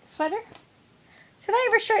my sweater? Did I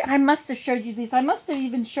ever show you? I must have showed you these. I must have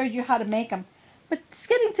even showed you how to make them. But it's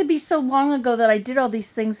getting to be so long ago that I did all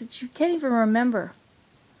these things that you can't even remember.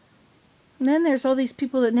 And then there's all these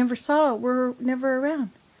people that never saw it, were never around.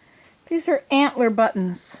 These are antler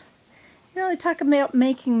buttons. You know, they talk about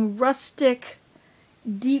making rustic,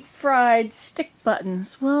 deep-fried stick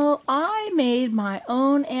buttons. Well, I made my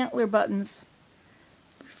own antler buttons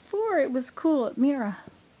before it was cool at Mira.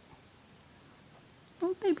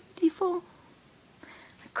 Aren't they beautiful?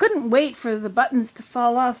 Couldn't wait for the buttons to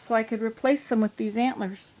fall off so I could replace them with these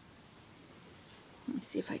antlers. Let me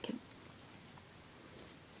see if I can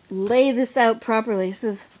lay this out properly.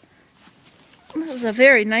 This is a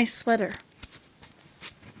very nice sweater.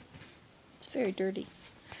 It's very dirty.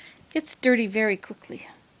 It gets dirty very quickly.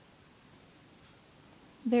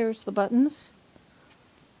 There's the buttons.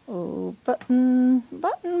 Oh, button,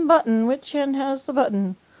 button, button. Which end has the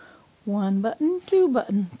button? 1 button, 2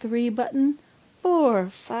 button, 3 button, 4,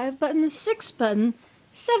 5 button, 6 button,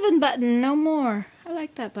 7 button, no more. I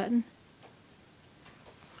like that button.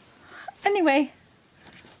 Anyway,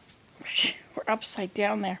 we're upside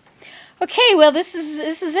down there. Okay, well this is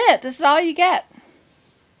it. This is all you get.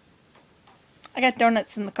 I got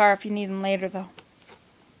donuts in the car if you need them later though.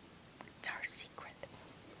 It's our secret.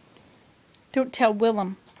 Don't tell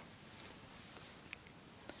Willem.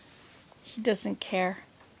 He doesn't care.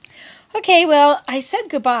 Okay, well, I said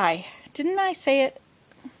goodbye. Didn't I say it?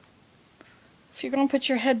 If you're going to put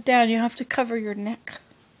your head down, you have to cover your neck.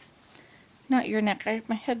 Not your neck.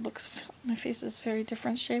 My face is very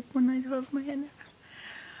different shape when I have my head.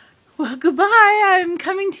 Well, goodbye. I'm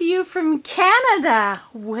coming to you from Canada.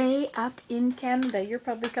 Way up in Canada. You're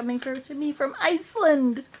probably coming to me from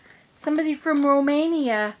Iceland. Somebody from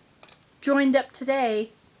Romania joined up today.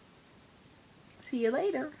 See you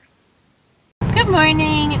later. Good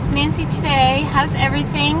morning, it's Nancy today. How's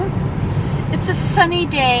everything? It's a sunny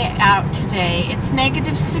day out today. It's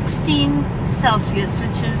negative 16 Celsius,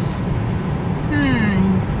 which is,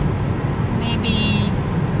 maybe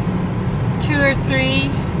 2 or 3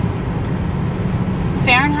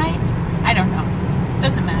 Fahrenheit? I don't know.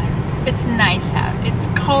 Doesn't matter. It's nice out. It's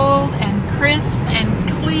cold and crisp and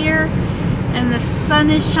clear, and the sun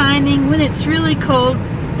is shining. When it's really cold,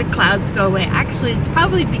 the clouds go away. Actually, it's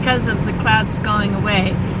probably because of the clouds going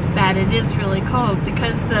away that it is really cold,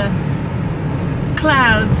 because the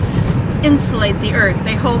clouds insulate the earth.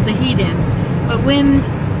 They hold the heat in. But when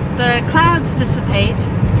the clouds disappear,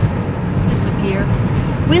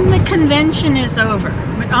 when the convention is over,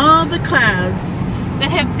 when all the clouds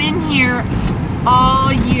that have been here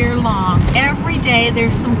all year long, every day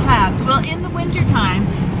there's some clouds. Well, in the wintertime,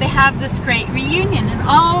 they have this great reunion, and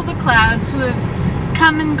all the clouds who have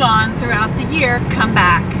come and gone throughout the year come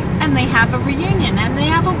back, and they have a reunion, and they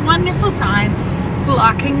have a wonderful time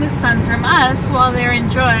blocking the sun from us while they're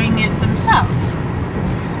enjoying it themselves.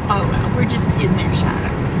 Oh well, we're just in their shadow.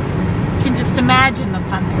 You can just imagine the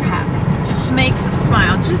fun they're having. It just makes us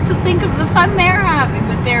smile just to think of the fun they're having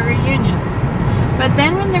with their reunion. But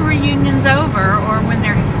then when the reunion's over, or when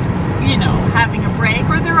they're, you know, having a break,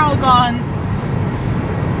 or they're all gone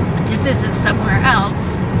to visit somewhere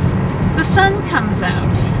else, the sun comes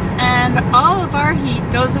out and all of our heat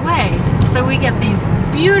goes away. So we get these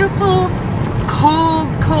beautiful,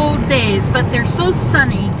 cold days, but they're so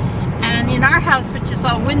sunny. And in our house, which is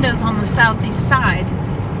all windows on the southeast side,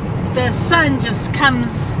 the sun just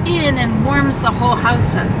comes in and warms the whole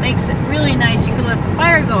house up. Makes it really nice. You can let the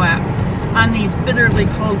fire go out on these bitterly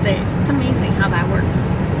cold days. It's amazing how that works.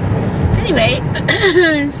 Anyway,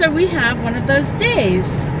 so we have one of those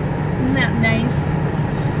days. Isn't that nice?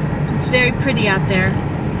 It's very pretty out there.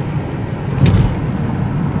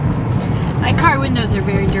 My car windows are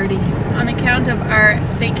very dirty on account of our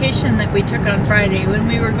vacation that we took on Friday when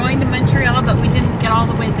we were going to Montreal, but we didn't get all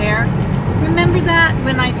the way there. Remember that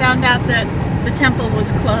when I found out that the temple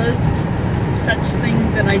was closed? such thing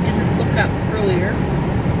that I didn't look up earlier.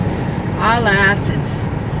 Alas, it's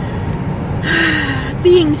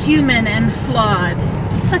being human and flawed.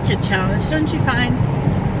 Such a challenge, don't you find?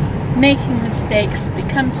 Making mistakes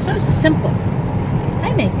becomes so simple.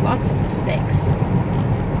 I make lots of mistakes.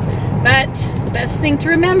 But the best thing to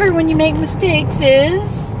remember when you make mistakes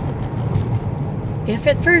is, if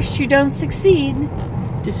at first you don't succeed,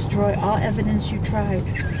 destroy all evidence you tried.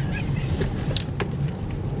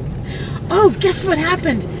 Oh, guess what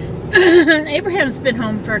happened? Abraham's been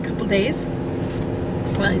home for a couple days.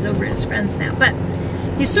 Well, he's over at his friend's now, but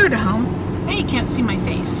he's sort of home. Now you can't see my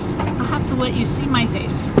face. I'll have to let you see my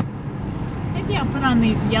face. Maybe I'll put on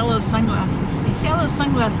these yellow sunglasses. These yellow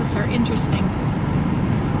sunglasses are interesting.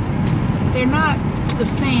 They're not the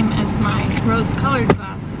same as my rose-colored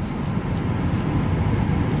glasses,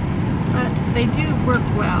 but they do work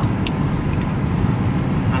well.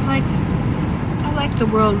 I like the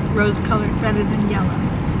world rose-colored better than yellow.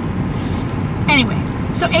 Anyway,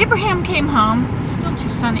 so Abraham came home. It's still too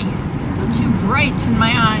sunny. It's still too bright in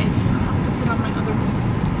my eyes. I'll have to put on my other ones.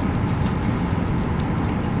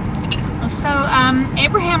 So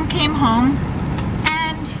Abraham came home,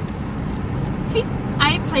 and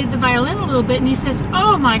I played the violin a little bit, and he says,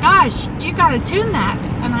 "Oh my gosh, you got to tune that."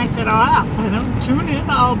 And I said, "Oh, I don't tune it.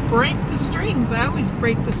 I'll break the strings. I always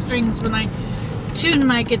break the strings when I tune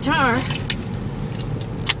my guitar."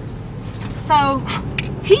 So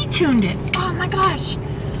he tuned it. Oh my gosh.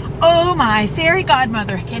 Oh my fairy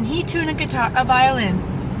godmother. Can he tune a violin?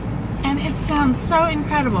 And it sounds so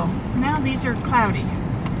incredible. Now these are cloudy.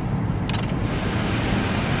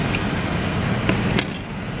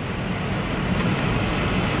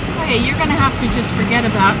 Okay, you're gonna have to just forget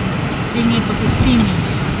about being able to see me.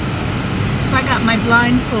 So I got my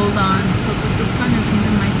blindfold on so that the sun isn't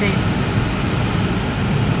in my face.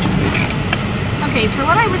 Okay, so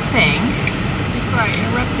what I was saying, before I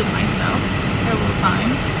interrupted myself several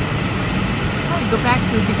times, I'll probably go back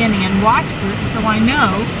to the beginning and watch this so I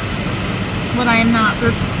know what I am not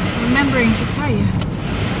remembering to tell you.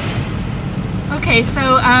 Okay,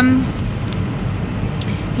 so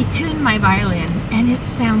he tuned my violin, and it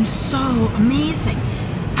sounds so amazing.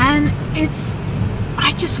 And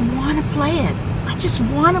I just want to play it. I just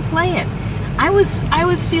want to play it. I was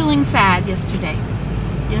feeling sad yesterday.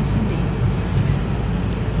 Yes, indeed.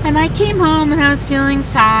 And I came home and I was feeling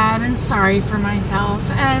sad and sorry for myself.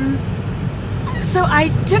 And so I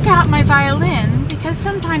took out my violin because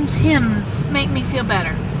sometimes hymns make me feel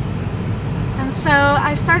better. And so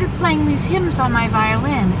I started playing these hymns on my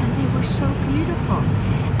violin, and they were so beautiful.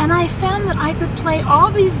 And I found that I could play all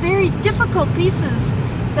these very difficult pieces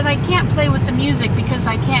that I can't play with the music because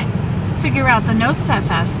I can't figure out the notes that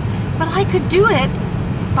fast. But I could do it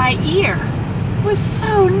by ear. It was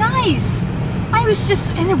so nice. I was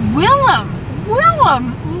just, and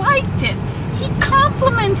Willem liked it. He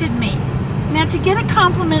complimented me. Now, to get a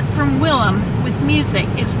compliment from Willem with music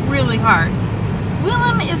is really hard.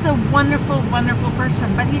 Willem is a wonderful, wonderful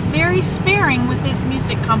person, but he's very sparing with his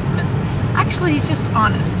music compliments. Actually, he's just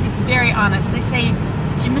honest. He's very honest. I say,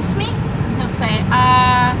 "Did you miss me?" And he'll say,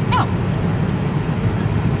 "No."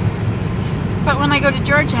 But when I go to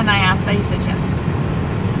Georgia and I ask that, he says yes.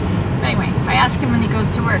 Anyway, if I ask him when he goes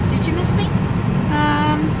to work, "Did you miss me?"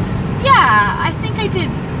 Yeah, I think I did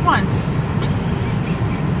once.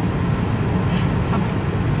 Something.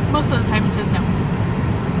 Most of the time he says no.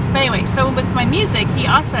 But anyway, so with my music, he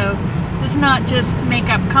also does not just make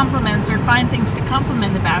up compliments or find things to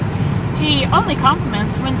compliment about. He only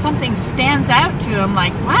compliments when something stands out to him,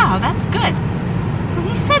 like, "Wow, that's good." Well,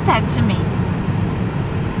 he said that to me.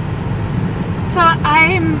 So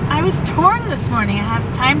I was torn this morning. I have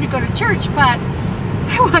time to go to church, but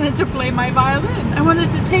I wanted to play my violin. I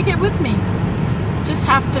wanted to take it with me. Just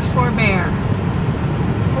have to forbear.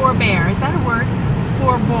 Forbear. Is that a word?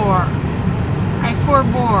 Forbore. I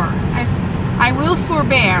forbore. I will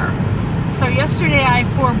forbear. So yesterday I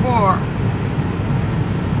forbore.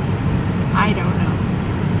 I don't know.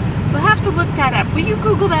 We'll have to look that up. Will you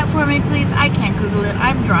Google that for me, please? I can't Google it.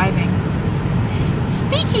 I'm driving.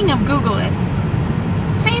 Speaking of Google it,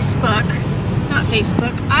 not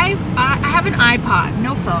Facebook, I have an iPod,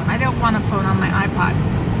 no phone. I don't want a phone on my iPod.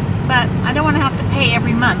 But I don't want to have to pay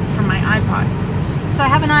every month for my iPod. So I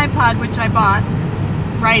have an iPod which I bought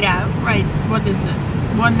what is it?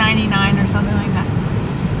 $1.99 or something like that.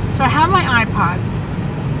 So I have my iPod,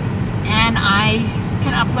 and I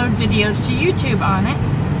can upload videos to YouTube on it.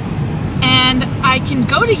 And I can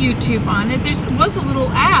go to YouTube on it. There was a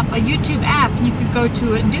little app, a YouTube app, and you could go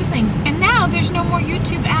to it and do things. And now there's no more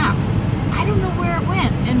YouTube app. I don't know where it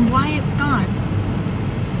went and why it's gone.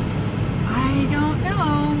 I don't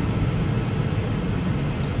know.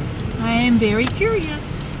 very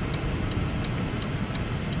curious.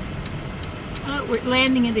 Oh, we're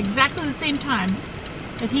landing at exactly the same time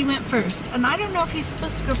that he went first. And I don't know if he's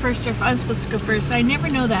supposed to go first or if I'm supposed to go first. I never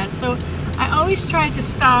know that. So I always try to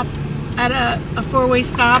stop at a four-way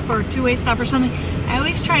stop or a two-way stop or something. I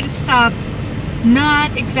always try to stop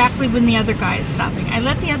not exactly when the other guy is stopping. I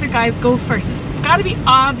let the other guy go first. It's got to be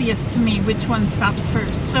obvious to me which one stops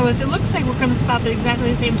first. So if it looks like we're going to stop at exactly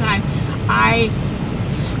the same time, I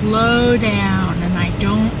slow down and I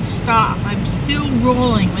don't stop. I'm still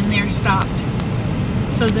rolling when they're stopped,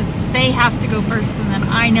 so that they have to go first, and then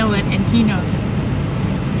I know it and he knows it.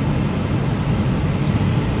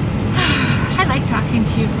 I like talking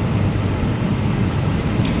to you.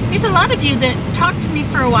 There's a lot of you that talk to me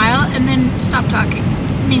for a while and then stop talking.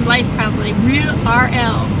 I mean, life probably, real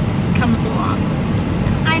RL comes along.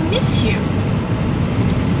 I miss you.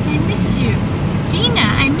 I miss you. Dina,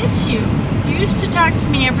 I miss you. You used to talk to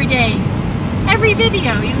me every day. Every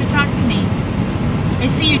video you would talk to me. I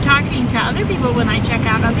see you talking to other people when I check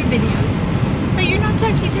out other videos, but you're not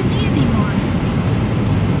talking to me anymore.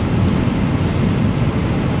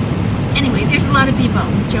 Anyway, there's a lot of people.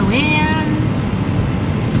 Joanne,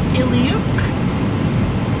 Iliuk,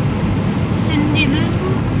 Cindy Lou,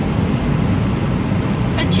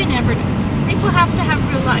 but you never know. People have to have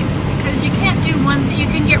real life, because you can't do one thing. You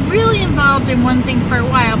can get really involved in one thing for a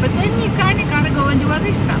while, but then you kind of got to go and do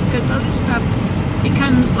other stuff, because other stuff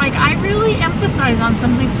becomes, like, I really emphasize on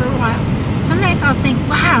something for a while. Sometimes I'll think,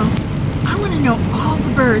 wow, I want to know all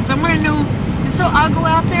the birds. I want to know, and so I'll go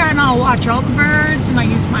out there and I'll watch all the birds, and I'll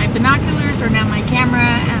use my binoculars or now my camera,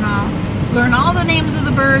 and I'll learn all the names of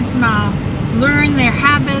the birds, and I'll learn their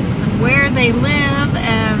habits and where they live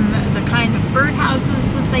and the kind of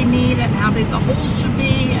birdhouses that they need and how big the holes should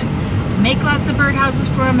be, and make lots of birdhouses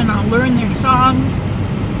for them, and I'll learn their songs.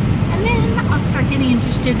 And then I'll start getting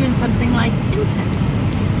interested in something like insects.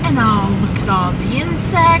 And I'll look at all the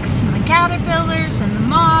insects and the caterpillars and the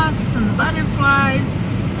moths and the butterflies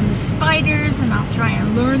and the spiders, and I'll try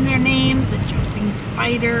and learn their names, the jumping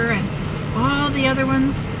spider and all the other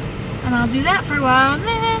ones. And I'll do that for a while, and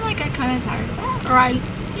then I get kind of tired of that.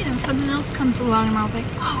 Or something else comes along and I'll think,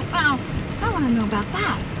 oh wow, I want to know about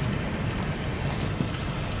that.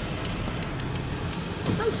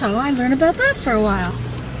 And so I learn about that for a while.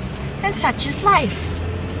 And such is life.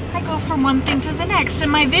 I go from one thing to the next,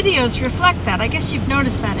 and my videos reflect that. I guess you've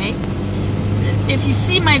noticed that, eh? If you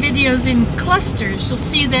see my videos in clusters, you'll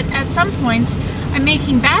see that at some points I'm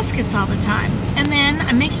making baskets all the time, and then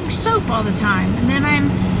I'm making soap all the time, and then I'm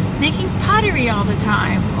making pottery all the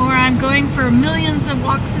time, or I'm going for millions of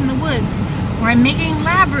walks in the woods, or I'm making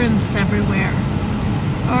labyrinths everywhere,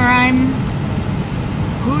 or I'm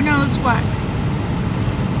who knows what.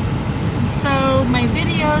 So my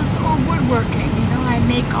videos, or woodworking, I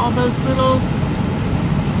make all those little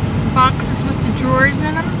boxes with the drawers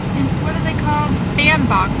in them, and what are they called?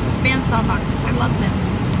 Bandsaw boxes. I love them.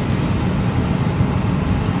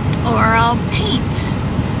 Or I'll paint.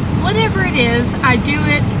 Whatever it is, I do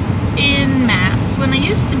it in mass. When I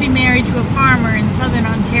used to be married to a farmer in southern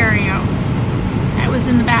Ontario, that was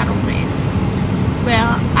in the bad old days.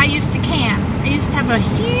 Well, I used to can. I used to have a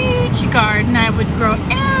huge garden. I would grow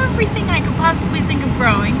everything I could possibly think of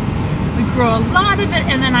growing. We'd grow a lot of it,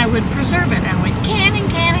 and then I would preserve it. I would can and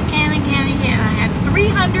can and can and can and can. I had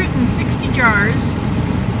 360 jars,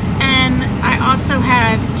 and I also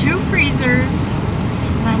had 2 freezers,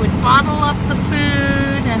 and I would bottle up the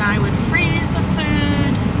food, and I would freeze the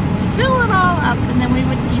food, fill it all up, and then we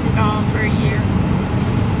would eat it all for a year.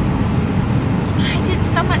 I did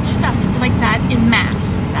so much stuff like that in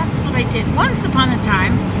mass. That's what I did. Once upon a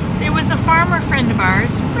time, there was a farmer friend of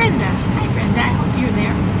ours, Brenda. Hi Brenda, I hope you're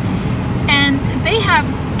there. And they have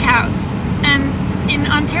cows. And in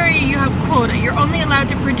Ontario you have quota. You're only allowed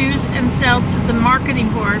to produce and sell to the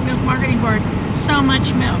marketing board, milk marketing board, so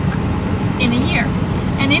much milk in a year.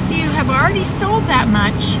 And if you have already sold that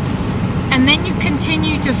much, and then you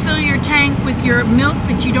continue to fill your tank with your milk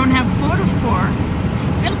that you don't have quota for,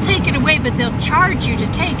 they'll take it away, but they'll charge you to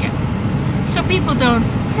take it. So people don't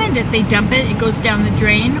send it, they dump it, it goes down the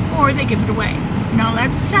drain, or they give it away. You're not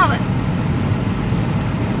allowed to sell it.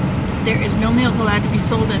 There is no milk allowed to be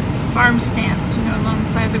sold at farm stands, along the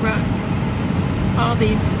side of the road. All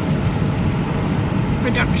these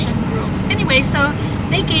production rules. Anyway, so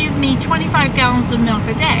they gave me 25 gallons of milk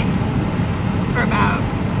a day for about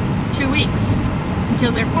 2 weeks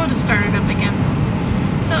until their quota started up again.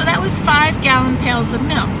 So that was 5-gallon pails of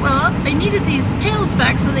milk. Well, they needed these pails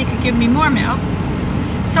back so they could give me more milk.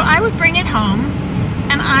 So I would bring it home,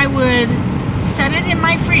 and I would set it in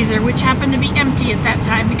my freezer, which happened to be empty at that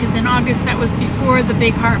time because in August that was before the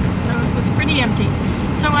big harvest, so it was pretty empty.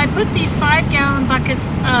 So I put these 5-gallon buckets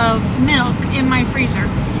of milk in my freezer,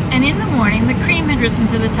 and in the morning the cream had risen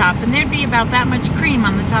to the top, and there'd be about that much cream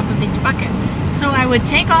on the top of each bucket. So I would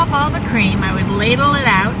take off all the cream, I would ladle it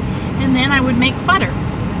out, and then I would make butter.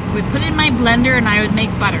 I would put it in my blender and I would make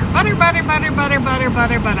butter. Butter, butter, butter, butter, butter,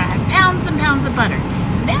 butter, butter. I had pounds and pounds of butter.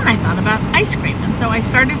 Then I thought about ice cream, and so I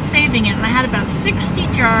started saving it, and I had about 60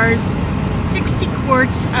 jars, 60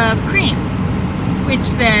 quarts of cream, which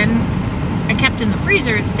then I kept in the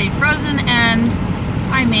freezer. It stayed frozen, and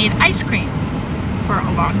I made ice cream for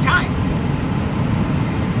a long time.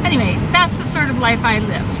 Anyway, that's the sort of life I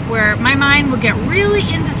live, where my mind will get really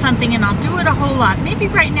into something and I'll do it a whole lot. Maybe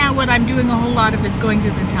right now what I'm doing a whole lot of is going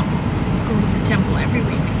to the temple. Go to the temple every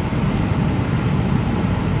week.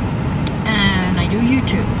 And I do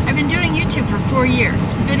YouTube. I've been doing YouTube for 4 years,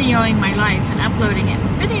 videoing my life and uploading it.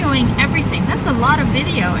 Videoing everything. That's a lot of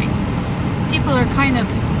videoing. People are kind of,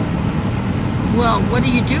 well, what do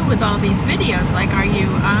you do with all these videos? Like, are you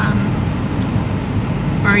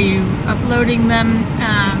uploading them?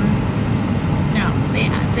 No,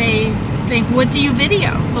 they think, what do you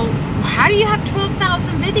video? Well, how do you have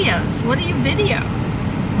 12,000 videos? What do you video?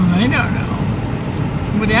 Well, I don't know.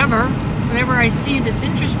 Whatever I see that's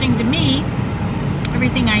interesting to me,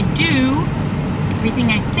 everything I do, everything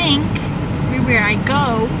I think, everywhere I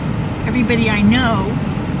go, everybody I know.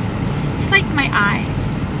 It's like my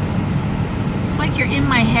eyes. It's like you're in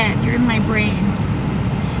my head, you're in my brain.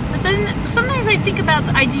 But then sometimes I think about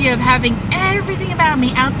the idea of having everything about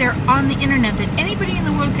me out there on the internet that anybody in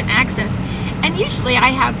the world can access. And usually I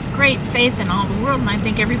have great faith in all the world, and I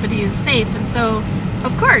think everybody is safe. And so,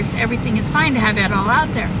 of course, everything is fine to have it all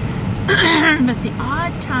out there. But the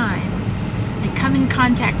odd time I come in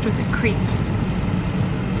contact with a creep,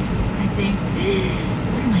 I think,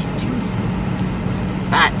 what am I doing?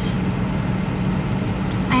 But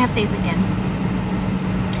I have faith again.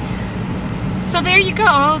 So there you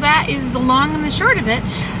go. That is the long and the short of it.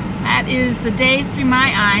 That is the day through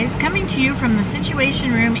my eyes, coming to you from the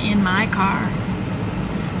Situation Room in my car.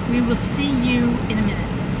 We will see you in a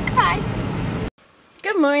minute. Goodbye.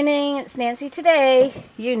 Good morning, it's Nancy today.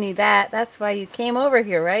 You knew that. That's why you came over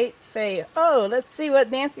here, right? Say, oh, let's see what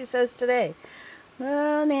Nancy says today.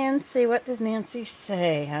 Well, Nancy, what does Nancy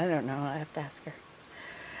say? I don't know. I have to ask her.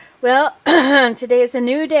 Well, today is a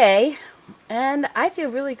new day, and I feel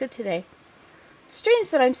really good today. Strange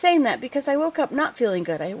that I'm saying that because I woke up not feeling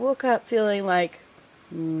good. I woke up feeling like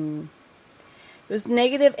it was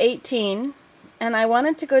negative 18, and I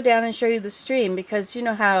wanted to go down and show you the stream because you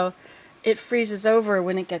know how it freezes over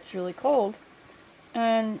when it gets really cold.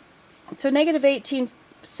 And so negative 18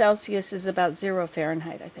 Celsius is about 0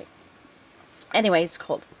 Fahrenheit, I think. Anyway, it's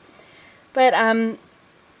cold. But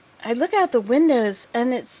I look out the windows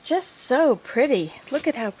and it's just so pretty. Look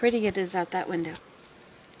at how pretty it is out that window.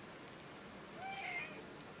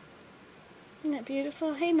 Isn't that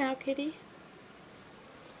beautiful? Hey, Mau Kitty.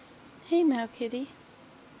 Hey, Mau Kitty.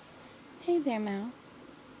 Hey there, Mau.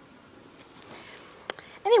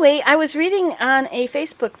 Anyway, I was reading on a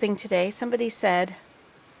Facebook thing today. Somebody said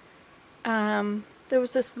there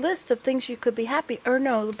was this list of things you could be happy, or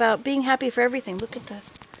no, about being happy for everything. Look at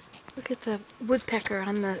the woodpecker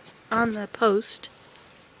on the post.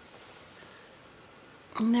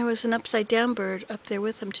 And there was an upside down bird up there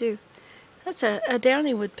with him too. That's a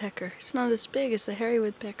downy woodpecker. It's not as big as the hairy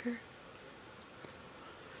woodpecker.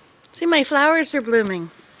 See, my flowers are blooming.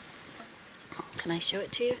 Can I show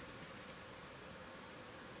it to you?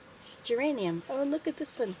 It's geranium. Oh, look at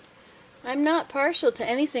this one. I'm not partial to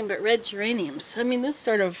anything but red geraniums. I mean, this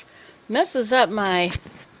sort of messes up my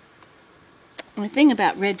thing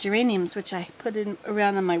about red geraniums, which I put in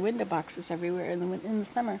around on my window boxes everywhere in the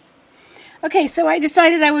summer. Okay, so I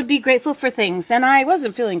decided I would be grateful for things, and I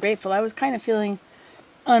wasn't feeling grateful. I was kind of feeling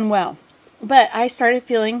unwell. But I started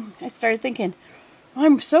thinking,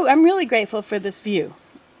 I'm really grateful for this view.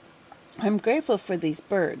 I'm grateful for these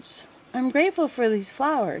birds. I'm grateful for these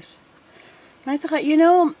flowers. And I thought, you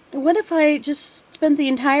know, what if I just spent the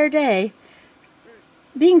entire day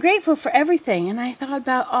being grateful for everything? And I thought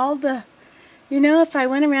about all the, you know, if I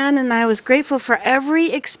went around and I was grateful for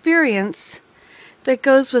every experience that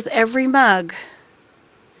goes with every mug,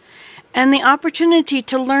 and the opportunity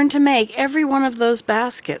to learn to make every one of those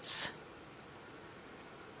baskets,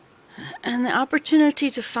 and the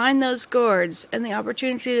opportunity to find those gourds, and the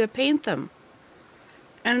opportunity to paint them,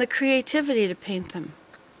 and the creativity to paint them,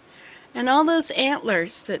 and all those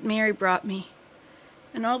antlers that Mary brought me,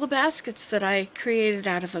 and all the baskets that I created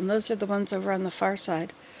out of them. Those are the ones over on the far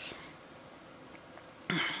side.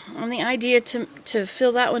 on the idea to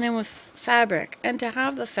fill that one in with fabric and to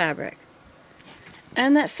have the fabric.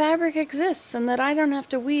 And that fabric exists and that I don't have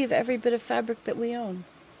to weave every bit of fabric that we own.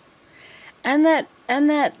 And that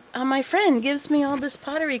my friend gives me all this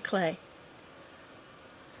pottery clay.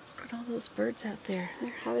 Look at all those birds out there.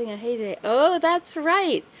 They're having a heyday. Oh, that's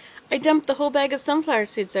right. I dumped the whole bag of sunflower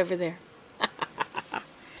seeds over there.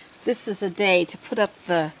 This is a day to put up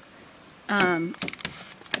the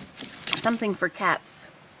something for cats.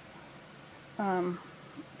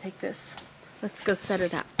 Take this. Let's go set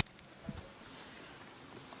it up.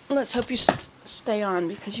 Let's hope you stay on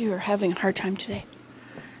because you are having a hard time today.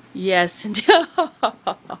 Yes,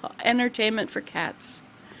 entertainment for cats.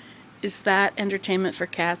 Is that entertainment for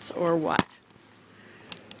cats or what?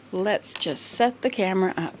 Let's just set the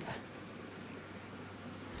camera up.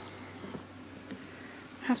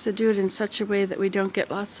 Have to do it in such a way that we don't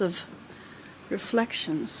get lots of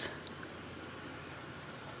reflections.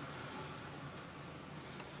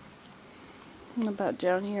 What about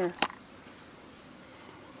down here?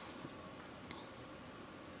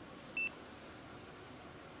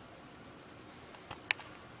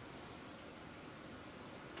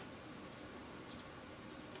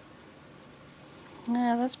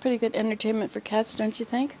 Yeah, that's pretty good entertainment for cats, don't you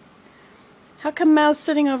think? How come Mao's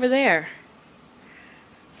sitting over there?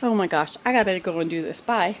 Oh my gosh, I gotta go and do this.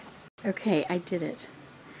 Bye. Okay, I did it.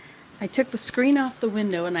 I took the screen off the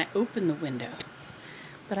window and I opened the window.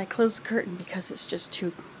 But I closed the curtain because it's just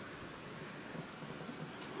too...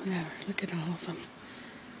 Whatever, look at all of them.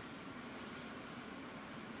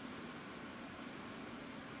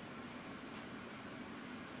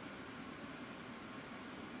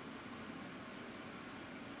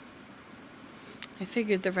 I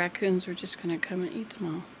figured the raccoons were just going to come and eat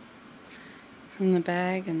them all from the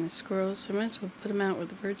bag, and the squirrels, so I might as well put them out where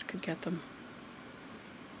the birds could get them.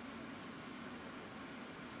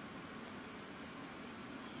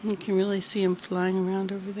 You can really see them flying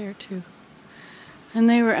around over there too. And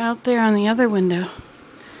they were out there on the other window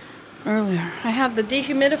earlier. I have the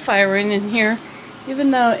dehumidifier in here, even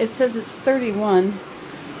though it says it's 31.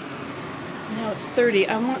 Now it's 30.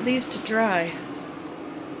 I want these to dry.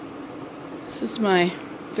 This is my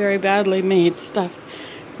very badly made stuff.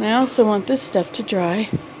 And I also want this stuff to dry.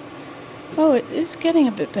 Oh, it is getting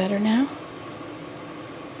a bit better now.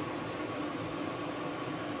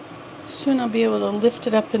 Soon I'll be able to lift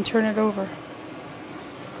it up and turn it over.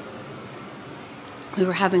 We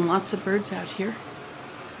were having lots of birds out here.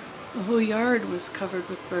 The whole yard was covered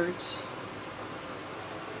with birds.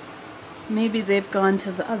 Maybe they've gone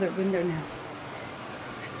to the other window now.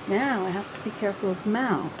 Now I have to be careful of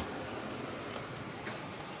Mao.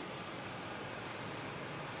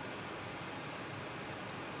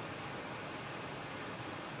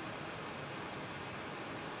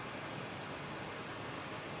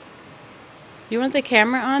 You want the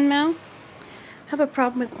camera on, Mel? I have a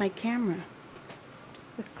problem with my camera.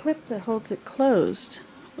 The clip that holds it closed.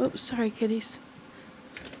 Oops, sorry, kitties.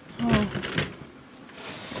 Oh.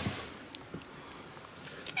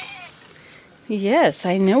 Yes,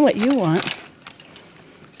 I know what you want.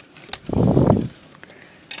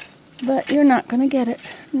 But you're not going to get it.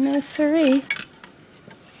 No, siree.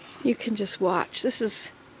 You can just watch. This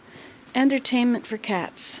is entertainment for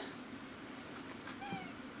cats.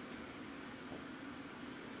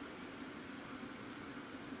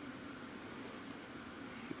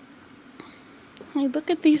 Hey,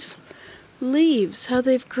 look at these leaves, how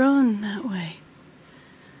they've grown that way.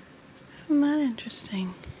 Isn't that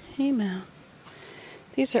interesting? Hey, Mal.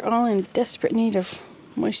 These are all in desperate need of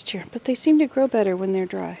moisture, but they seem to grow better when they're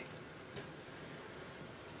dry.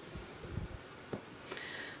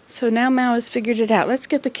 So now Mao has figured it out. Let's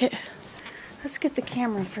get the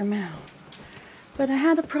camera for Mao. But I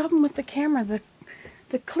had a problem with the camera.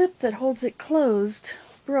 The clip that holds it closed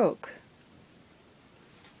broke.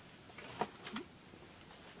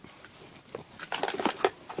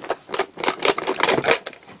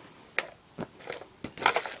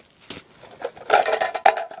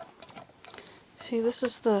 See, this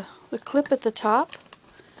is the clip at the top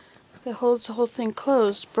that holds the whole thing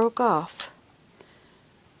closed, broke off.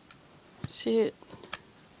 See it?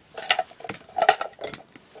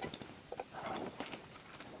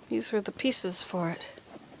 These were the pieces for it.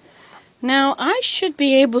 Now, I should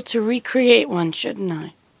be able to recreate one, shouldn't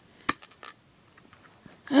I?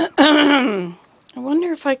 I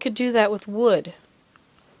wonder if I could do that with wood.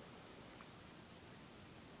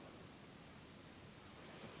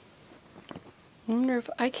 I wonder if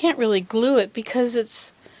I can't really glue it because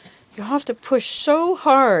it's, you have to push so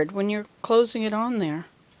hard when you're closing it on there.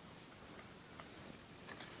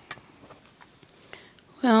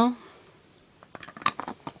 Well,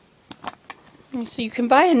 So you can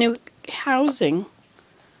buy a new housing.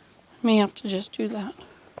 I may have to just do that.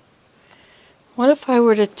 What if I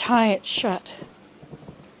were to tie it shut?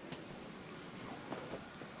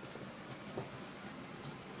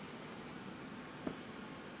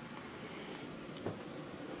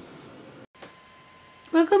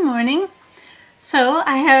 Well, good morning. So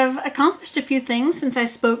I have accomplished a few things since I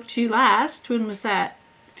spoke to you last. When was that?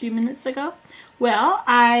 A few minutes ago? Well,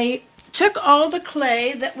 I took all the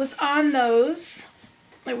clay that was on those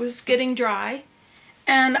that was getting dry,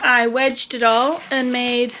 and I wedged it all and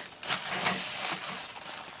made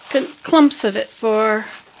clumps of it for,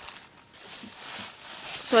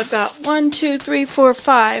 so I've got 1, 2, 3, 4,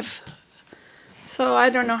 5. So I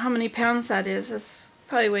don't know how many pounds that is. This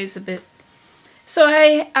probably weighs a bit. So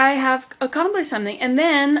I have accomplished something, and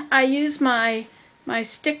then I use my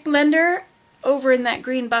stick blender over in that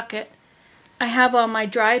green bucket. I have all my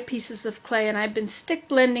dry pieces of clay, and I've been stick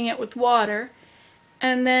blending it with water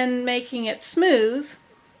and then making it smooth.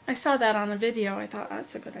 I saw that on a video. I thought,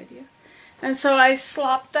 that's a good idea. And so I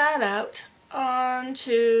slopped that out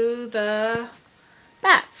onto the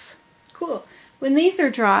bats. Cool. When these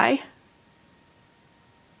are dry,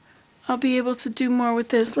 I'll be able to do more with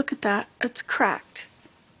this. Look at that. It's cracked.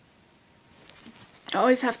 I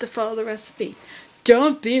always have to follow the recipe.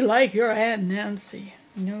 Don't be like your Aunt Nancy.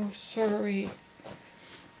 No, sorry.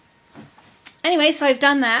 Anyway, so I've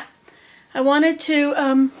done that. I wanted to,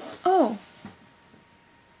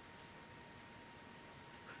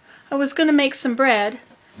 I was going to make some bread.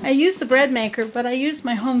 I used the bread maker, but I used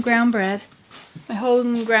my home ground bread. My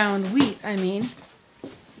home ground wheat, I mean.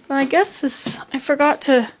 Well, I guess I forgot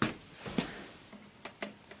to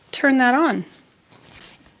turn that on.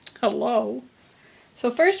 Hello. So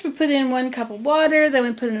first we put in 1 cup of water, then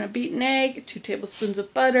we put in a beaten egg, 2 tablespoons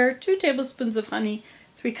of butter, 2 tablespoons of honey,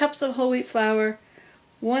 3 cups of whole wheat flour,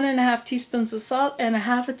 1½ teaspoons of salt, and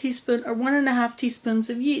 1/2 teaspoon or 1½ teaspoons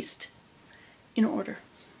of yeast, in order.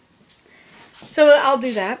 So I'll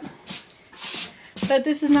do that. But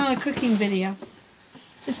this is not a cooking video,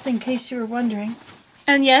 just in case you were wondering.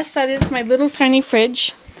 And yes, that is my little tiny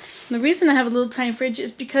fridge. And the reason I have a little tiny fridge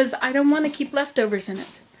is because I don't want to keep leftovers in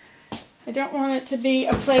it. I don't want it to be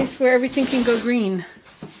a place where everything can go green.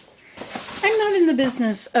 I'm not in the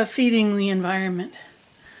business of feeding the environment.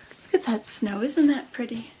 Look at that snow. Isn't that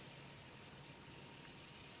pretty?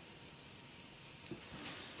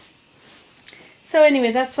 So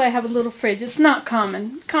anyway, that's why I have a little fridge. It's not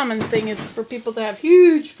common. Common thing is for people to have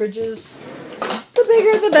huge fridges. The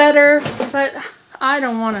bigger the better. But I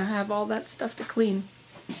don't want to have all that stuff to clean.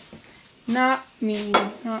 Not me.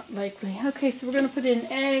 Not likely. Okay, so we're going to put in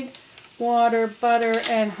egg, water, butter,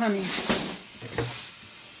 and honey.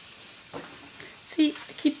 See,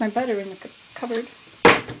 I keep my butter in the cupboard.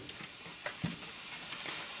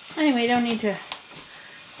 Anyway, don't need to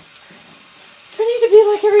be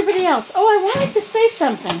like everybody else. Oh, I wanted to say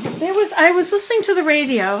something. I was listening to the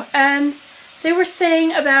radio, and they were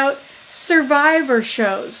saying about survivor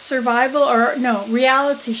shows.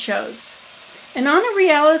 Reality shows. And on a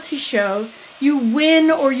reality show, you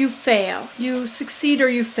win or you fail. You succeed or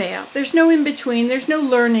you fail. There's no in between. There's no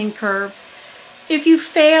learning curve. If you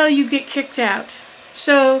fail, you get kicked out.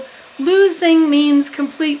 So losing means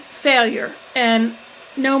complete failure and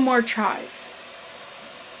no more tries.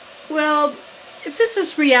 Well, if this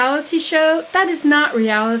is reality show, that is not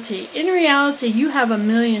reality. In reality, you have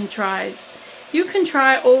 1,000,000 tries. You can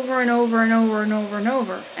try over and over and over and over and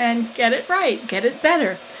over and get it right, get it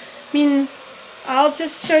better. I mean, I'll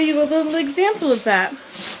just show you a little example of that.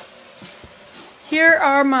 Here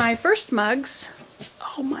are my first mugs.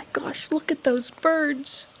 Oh my gosh, look at those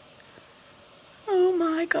birds. Oh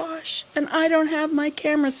my gosh. And I don't have my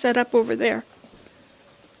camera set up over there.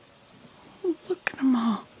 Look at them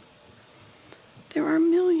all. There are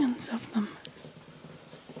millions of them.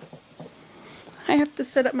 I have to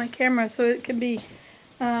set up my camera so it can be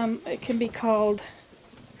called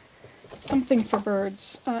something for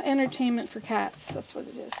birds. Entertainment for cats. That's what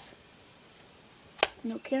it is.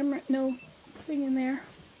 No camera, no thing in there.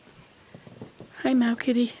 Hi, Meow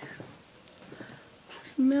Kitty.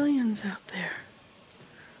 There's millions out there.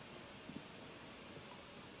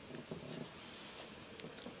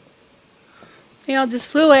 They all just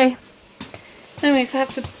flew away. Anyways, I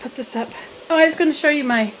have to put this up. Oh, I was going to show you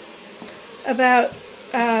about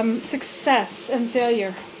success and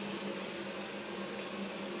failure.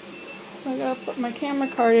 So I gotta put my camera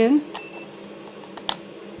card in.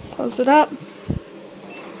 Close it up.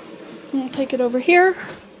 And I'll take it over here.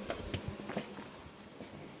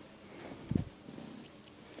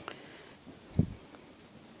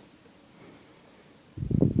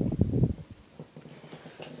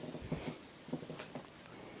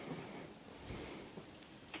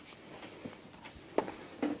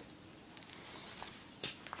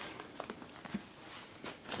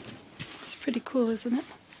 cool, isn't it?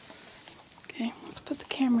 Okay, let's put the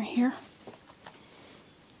camera here.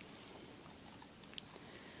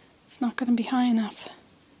 It's not going to be high enough.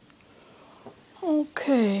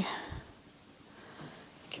 Okay.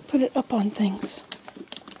 Can put it up on things.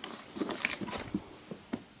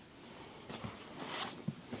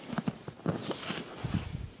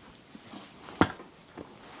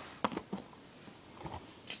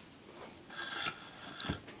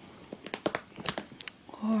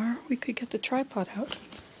 Or we could get the tripod out,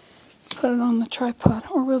 put it on the tripod,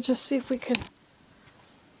 or we'll just see if we can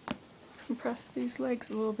compress these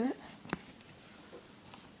legs a little bit.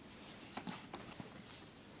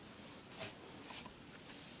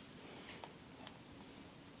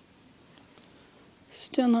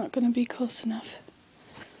 Still not going to be close enough.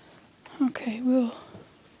 Okay, we'll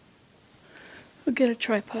get a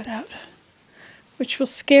tripod out, which will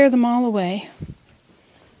scare them all away.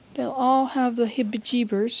 They'll all have the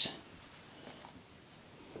heebie-jeebers.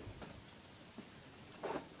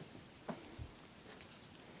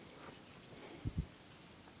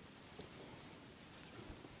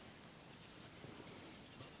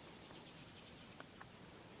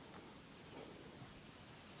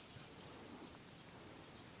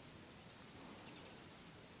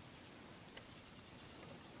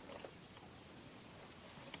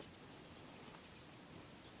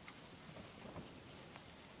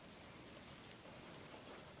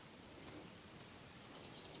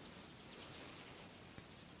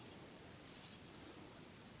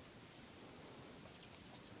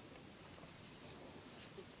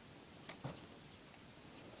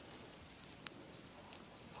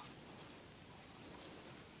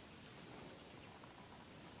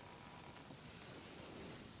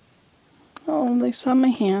 Oh, they saw my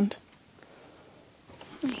hand.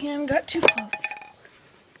 My hand got too close.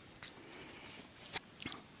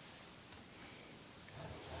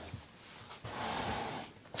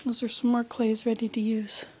 Those are some more clays ready to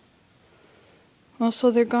use. Well,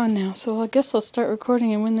 so they're gone now, so I guess I'll start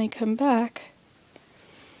recording, and when they come back,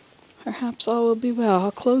 perhaps all will be well.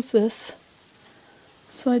 I'll close this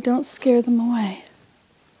so I don't scare them away.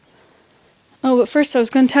 Oh, but first I was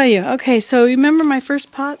going to tell you. Okay, so you remember my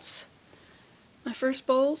first pots? My first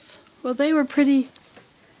bowls? Well, they were pretty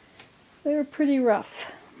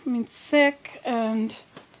rough. I mean, thick and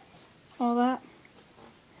all that.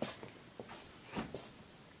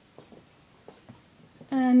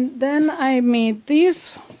 And then I made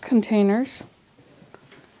these containers.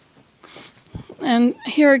 And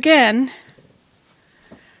here again,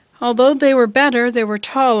 although they were better, they were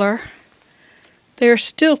taller, they're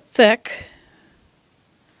still thick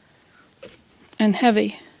and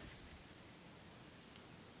heavy.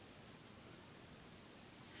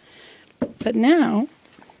 But now,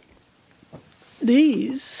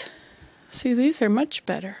 these are much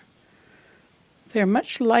better. They're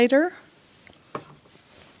much lighter.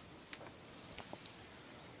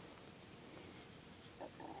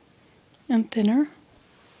 And thinner.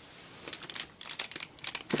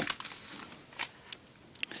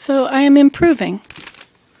 So I am improving,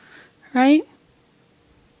 right?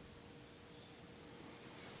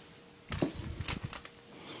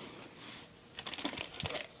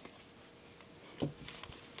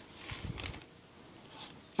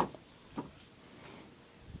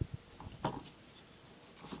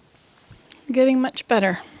 Getting much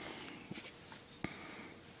better.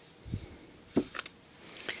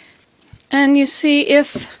 And you see,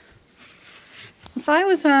 if I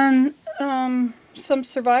was on some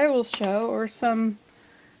survival show or some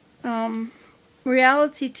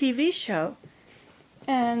reality TV show,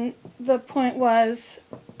 and the point was,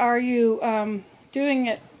 are you doing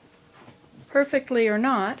it perfectly or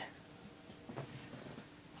not?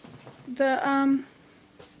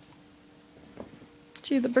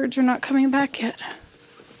 Gee, the birds are not coming back yet.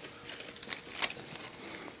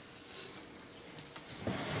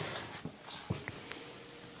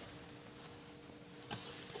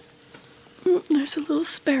 There's a little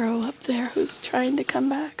sparrow up there who's trying to come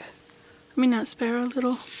back. I mean, not sparrow,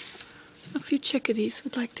 a few chickadees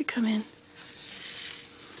would like to come in.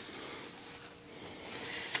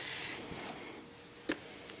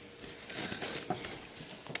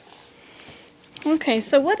 Okay,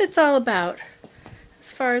 so what it's all about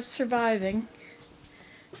as far as surviving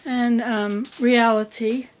and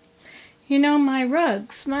reality. You know, my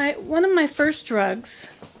rugs, one of my first rugs.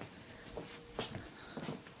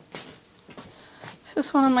 This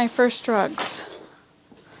is one of my first rugs.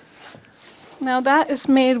 Now that is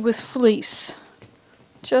made with fleece.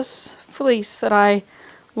 Just fleece that I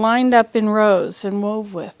lined up in rows and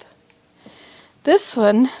wove with. This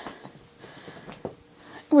one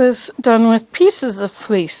was done with pieces of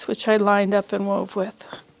fleece, which I lined up and wove with.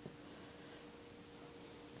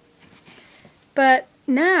 But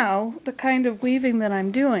now, the kind of weaving that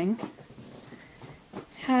I'm doing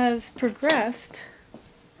has progressed,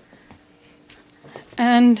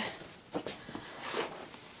 and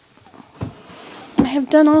I have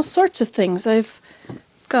done all sorts of things. I've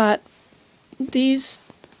got these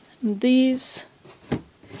and these,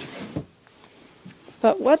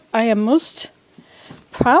 but what I am most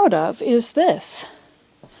proud of is this,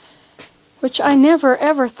 which I never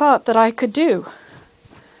ever thought that I could do.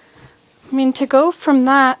 I mean, to go from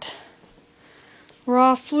that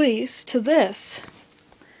raw fleece to this,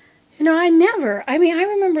 you know, I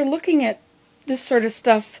remember looking at this sort of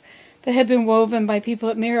stuff that had been woven by people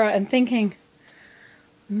at Mira and thinking,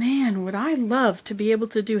 man, would I love to be able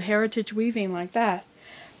to do heritage weaving like that.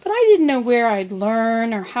 But I didn't know where I'd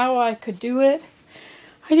learn or how I could do it.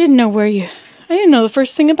 I didn't know the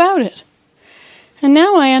first thing about it. And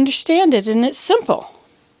now I understand it, and it's simple.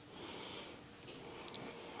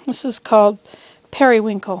 This is called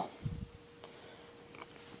periwinkle.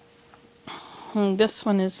 And this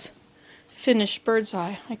one is finished bird's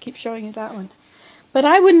eye. I keep showing you that one. But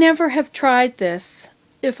I would never have tried this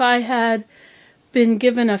if I had been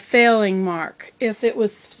given a failing mark. If it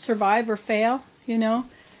was survive or fail, you know.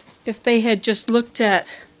 If they had just looked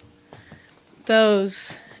at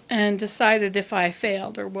those and decided if I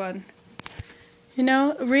failed or won. You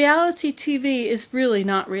know, reality TV is really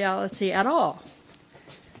not reality at all.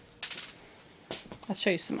 I'll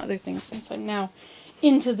show you some other things since I'm now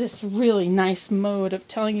into this really nice mode of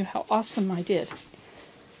telling you how awesome I did.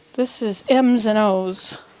 This is M's and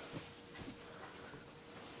O's.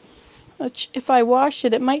 Which, if I wash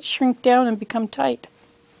it, it might shrink down and become tight.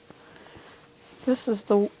 This is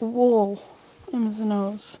the wool M's and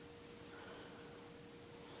O's.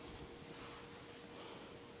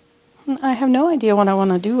 I have no idea what I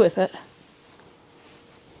want to do with it.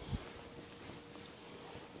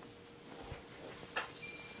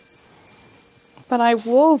 But I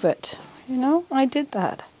wove it, you know, I did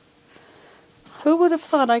that. Who would have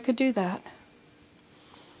thought I could do that?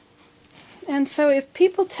 And so if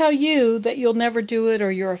people tell you that you'll never do it,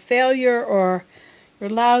 or you're a failure, or you're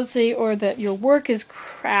lousy, or that your work is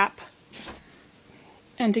crap,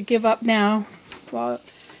 and to give up now, well,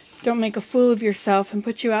 don't make a fool of yourself and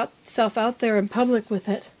put yourself out there in public with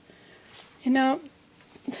it. You know,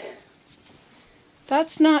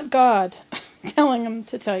 that's not God telling them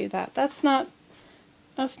to tell you that. That's not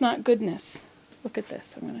goodness. Look at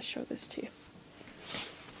this. I'm going to show this to you.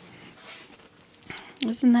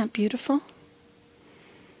 Isn't that beautiful?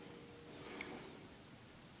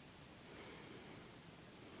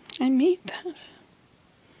 I made that.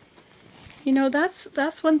 You know,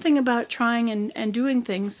 that's one thing about trying and doing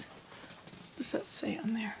things. What does that say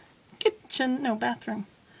on there? Kitchen, no, bathroom.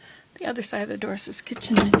 The other side of the door says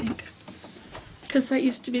kitchen, I think. Because that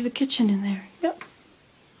used to be the kitchen in there. Yep.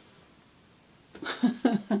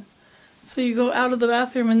 So you go out of the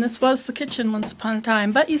bathroom, and this was the kitchen once upon a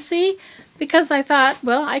time. But you see, because I thought,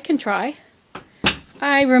 well, I can try,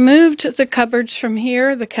 I removed the cupboards from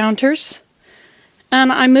here, the counters,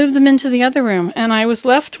 and I moved them into the other room. And I was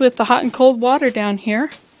left with the hot and cold water down here.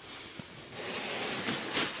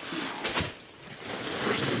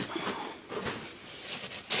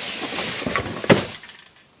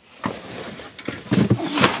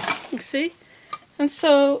 You see? And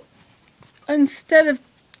so instead of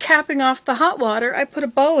capping off the hot water, I put a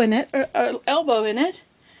bow in it, or an elbow in it,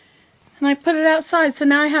 and I put it outside. So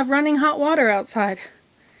now I have running hot water outside.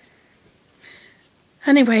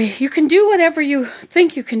 Anyway, you can do whatever you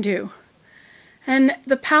think you can do. And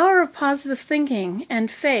the power of positive thinking and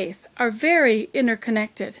faith are very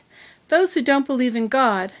interconnected. Those who don't believe in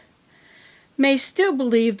God may still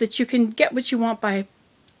believe that you can get what you want by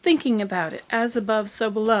thinking about it. As above, so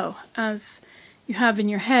below. As you have in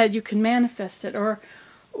your head, you can manifest it. Or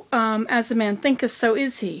as a man thinketh, so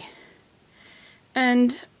is he.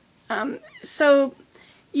 And so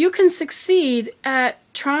you can succeed at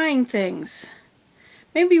trying things.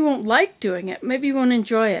 Maybe you won't like doing it. Maybe you won't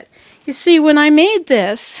enjoy it. You see, when I made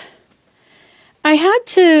this, I had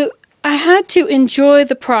to enjoy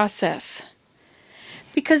the process.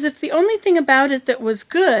 Because if the only thing about it that was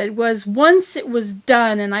good was once it was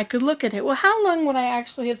done and I could look at it, well, how long would I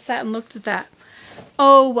actually have sat and looked at that?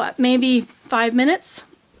 Oh, what, maybe 5 minutes?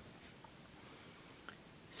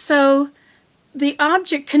 So the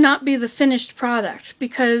object cannot be the finished product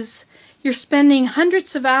because you're spending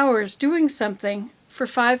hundreds of hours doing something for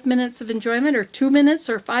 5 minutes of enjoyment, or 2 minutes,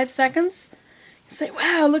 or 5 seconds. You say,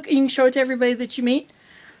 wow, look, you can show it to everybody that you meet.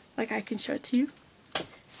 Like I can show it to you.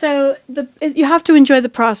 So you have to enjoy the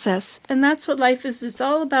process, and that's what life is. It's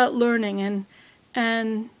all about learning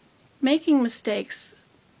and making mistakes.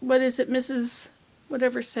 What is it, Mrs.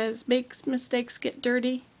 Whatever says, makes mistakes get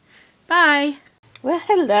dirty. Bye. Well,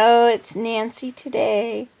 hello, it's Nancy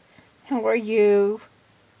today. How are you?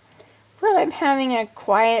 Well, I'm having a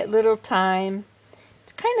quiet little time.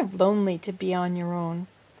 It's kind of lonely to be on your own.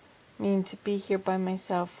 I mean, to be here by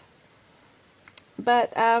myself.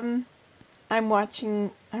 But I'm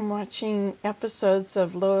watching episodes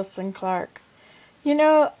of Lois and Clark. You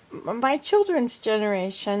know, my children's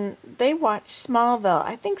generation, they watch Smallville.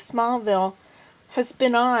 I think Smallville has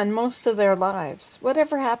been on most of their lives.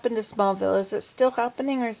 Whatever happened to Smallville? Is it still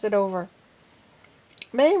happening or is it over?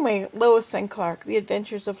 But anyway, Lois and Clark, The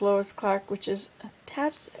Adventures of Lois Clark, which is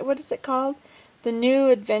attached, what is it called? The New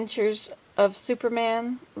Adventures of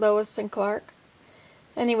Superman, Lois and Clark.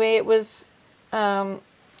 Anyway, it was,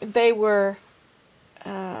 they were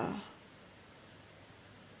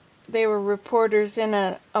reporters in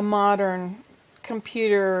a modern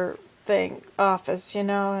computer office, you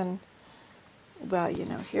know, and, well, you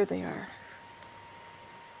know, here they are.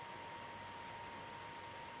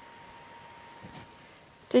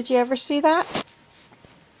 Did you ever see that?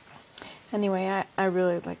 Anyway, I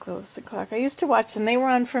really like Lois and Clark. I used to watch them. They were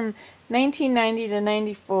on from 1990 to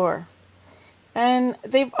 94. And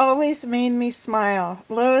they've always made me smile.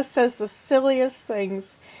 Lois says the silliest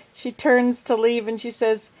things. She turns to leave and she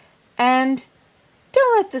says, "And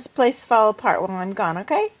don't let this place fall apart while I'm gone,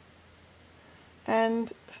 okay?"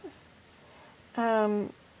 And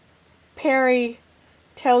Perry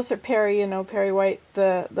tells her, Perry, you know, Perry White,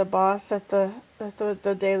 the boss at the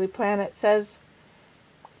Daily Planet, says,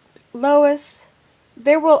 "Lois,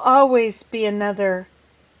 there will always be another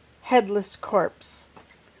headless corpse."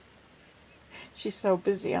 She's so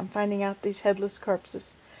busy on finding out these headless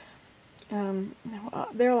corpses.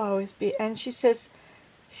 There'll always be. And she says,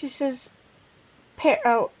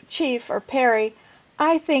 Chief, or Perry,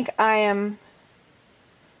 I think I am,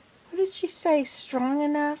 what did she say, strong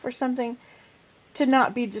enough or something to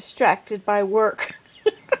not be distracted by work.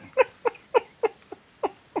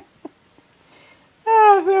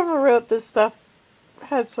 Whoever wrote this stuff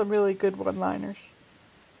had some really good one-liners.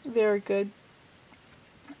 Very good.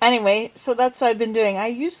 Anyway, so that's what I've been doing.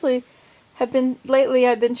 Lately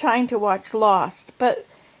I've been trying to watch Lost, but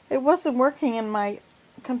it wasn't working in my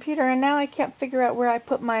computer, and now I can't figure out where I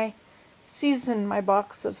put my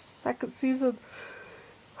box of second season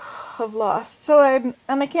of Lost. I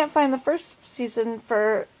can't find the first season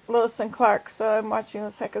for Lois and Clark, so I'm watching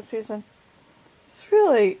the second season. It's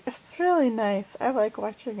really nice. I like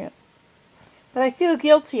watching it. But I feel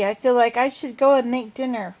guilty. I feel like I should go and make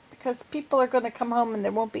dinner, because people are going to come home and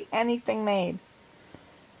there won't be anything made.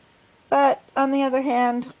 But, on the other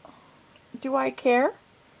hand, do I care?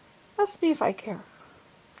 Ask me if I care.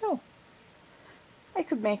 No. I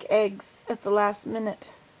could make eggs at the last minute.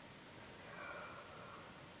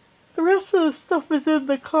 The rest of the stuff is in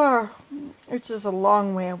the car, which is a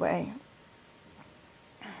long way away.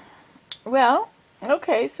 Well,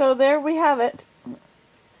 okay, so there we have it.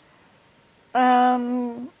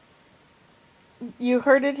 You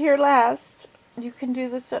heard it here last. You can do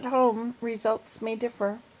this at home. Results may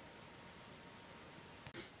differ.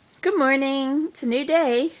 Good morning. It's a new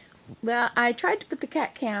day. Well, I tried to put the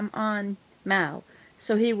cat cam on Mal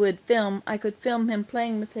so he would film. I could film him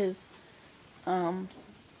playing with his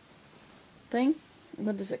thing.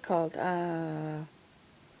 What is it called?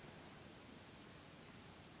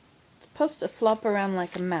 It's supposed to flop around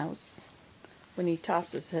like a mouse when he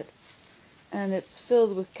tosses it, and it's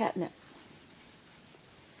filled with catnip.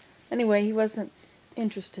 Anyway, he wasn't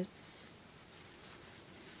interested.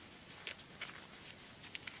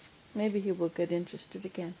 Maybe he will get interested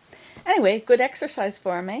again. Anyway, good exercise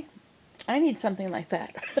for him, eh? I need something like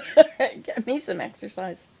that. Get me some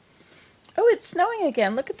exercise. Oh, it's snowing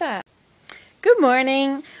again. Look at that. Good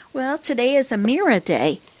morning. Well, today is a Mira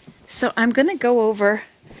day, so I'm going to go over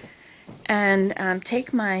and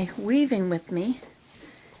take my weaving with me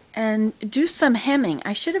and do some hemming.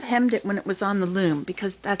 I should have hemmed it when it was on the loom,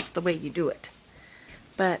 because that's the way you do it.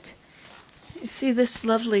 But you see this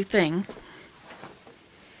lovely thing?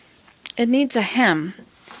 It needs a hem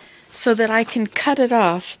so that I can cut it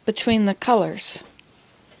off between the colors.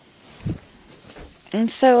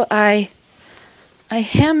 And so I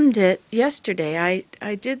hemmed it yesterday. I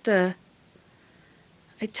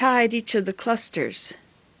tied each of the clusters.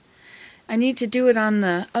 I need to do it on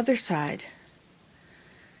the other side,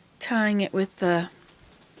 tying it with the,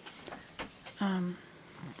 I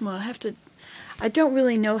don't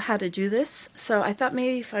really know how to do this, so I thought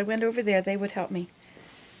maybe if I went over there they would help me.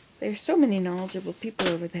 There's so many knowledgeable people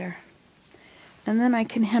over there. And then I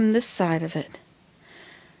can hem this side of it.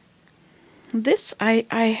 This,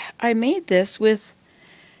 I made this with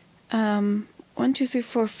 1, 2, 3,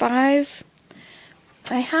 4, 5.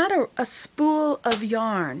 I had a spool of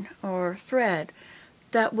yarn or thread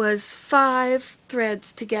that was 5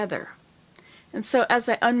 threads together. And so as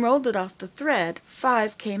I unrolled it off the thread,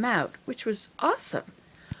 5 came out, which was awesome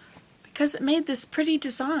because it made this pretty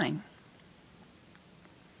design.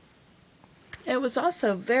 It was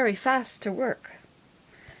also very fast to work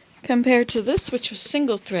compared to this, which was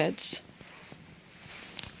single threads.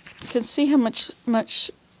 You can see how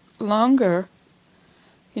much longer,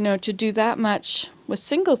 to do that much with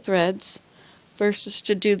single threads versus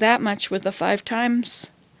to do that much with 5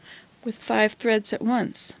 times with 5 threads at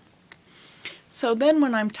once. So then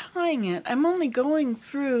when I'm tying it, I'm only going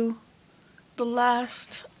through the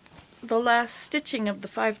last stitching of the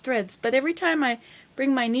 5 threads, but every time I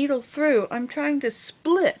bring my needle through, I'm trying to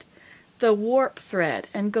split the warp thread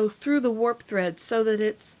and go through the warp thread so that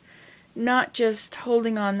it's not just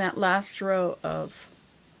holding on that last row of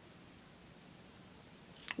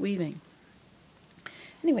weaving.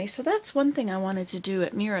 Anyway, so that's one thing I wanted to do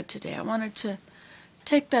at Mira today. I wanted to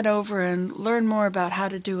take that over and learn more about how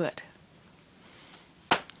to do it.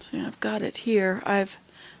 So I've got it here.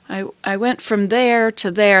 I went from there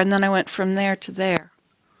to there, and then I went from there to there.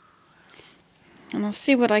 And I'll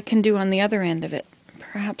see what I can do on the other end of it.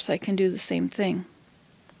 Perhaps I can do the same thing.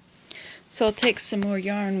 So I'll take some more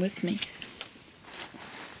yarn with me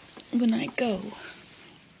when I go.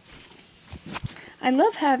 I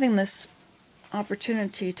love having this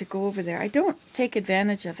opportunity to go over there. I don't take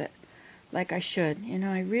advantage of it like I should.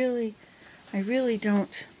 I really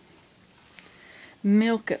don't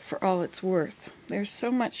milk it for all it's worth. There's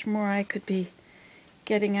so much more I could be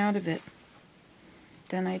getting out of it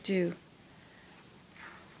than I do.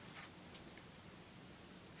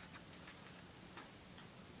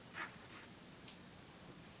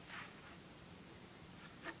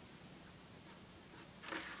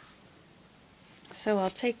 So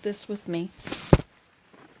I'll take this with me.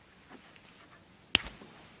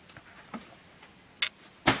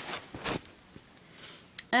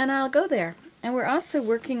 And I'll go there. And we're also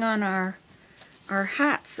working on our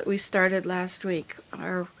hats that we started last week.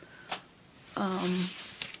 Our,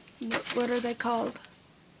 what are they called?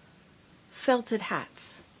 Felted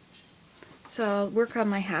hats. So I'll work on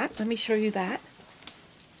my hat. Let me show you that.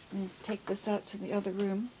 And take this out to the other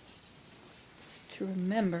room to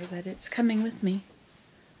remember that it's coming with me.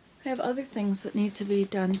 I have other things that need to be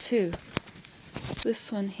done too.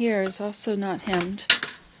 This one here is also not hemmed.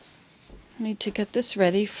 I need to get this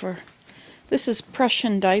ready for... This is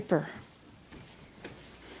Prussian diaper.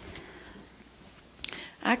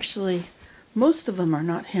 Actually, most of them are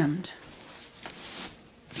not hemmed.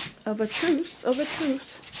 Of a truth.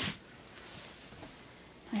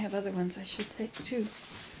 I have other ones I should take too.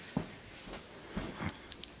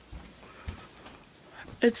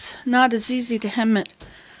 It's not as easy to hem it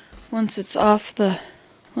once it's off the...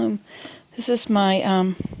 this is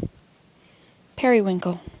my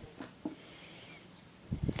periwinkle.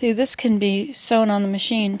 See, this can be sewn on the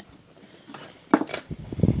machine.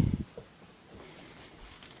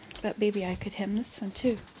 But maybe I could hem this one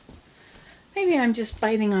too. Maybe I'm just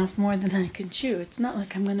biting off more than I can chew. It's not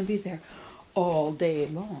like I'm going to be there all day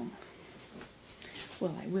long.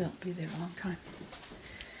 Well, I will be there a long time.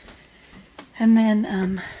 And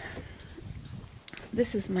then,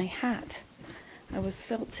 this is my hat. I was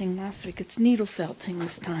felting last week. It's needle felting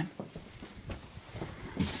this time.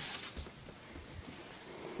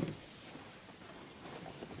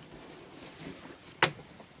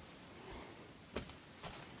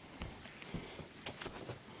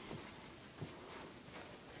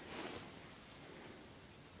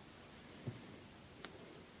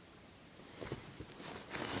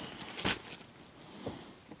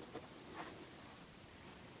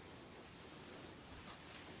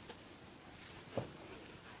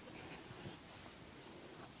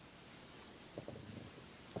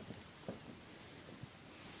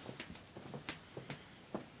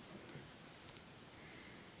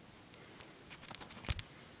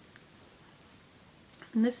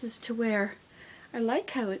 And this is to where I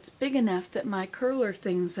like how it's big enough that my curler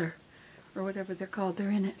things are, or whatever they're called,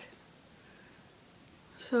 they're in it.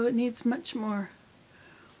 So it needs much more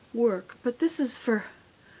work. But this is for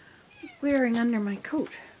wearing under my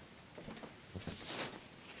coat.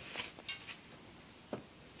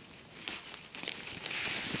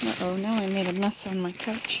 Uh-oh, now I made a mess on my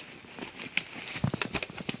couch.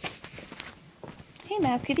 Hey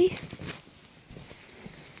now, kitty.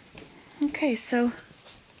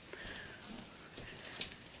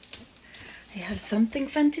 have something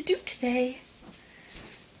fun to do today.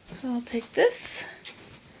 So I'll take this,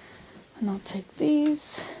 and I'll take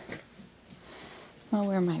these. I'll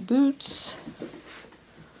wear my boots.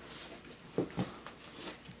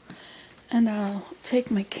 And I'll take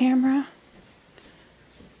my camera.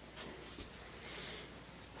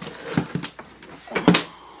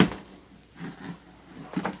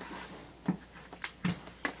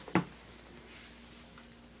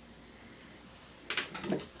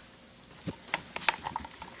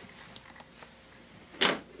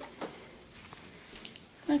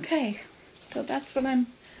 Okay, so that's what I'm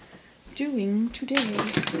doing today.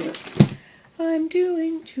 I'm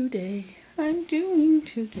doing today.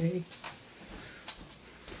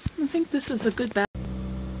 I think this is a good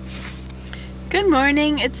balance. Good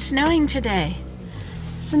morning. It's snowing today.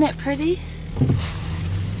 Isn't it pretty?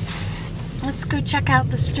 Let's go check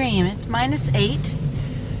out the stream. It's -8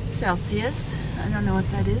 Celsius. I don't know what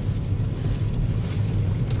that is.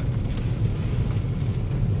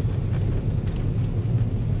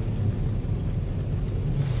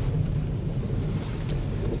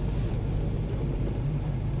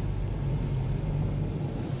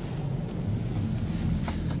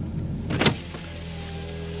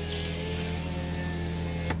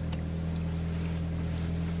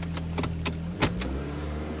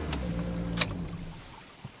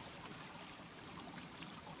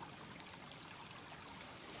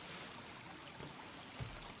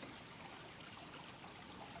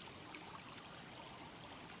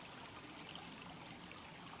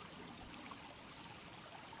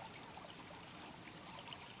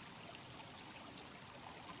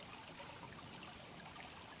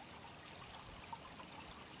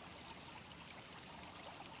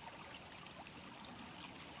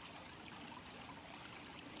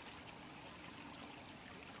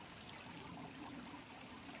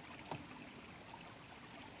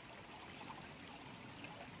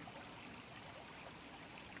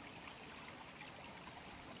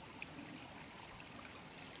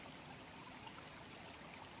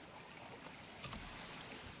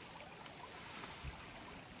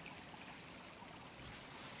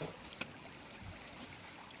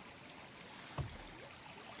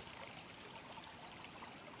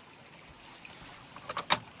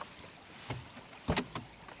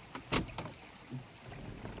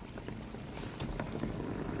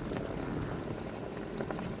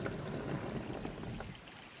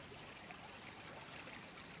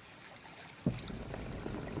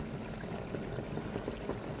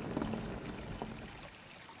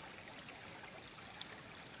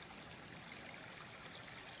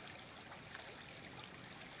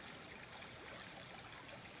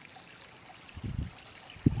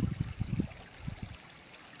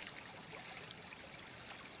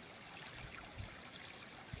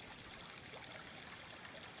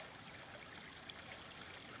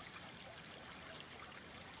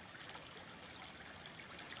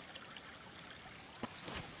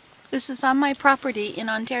 This is on my property in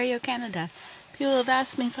Ontario, Canada. People have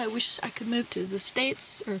asked me if I wish I could move to the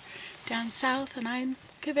States or down south, and I'm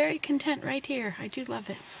very content right here. I do love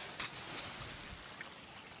it.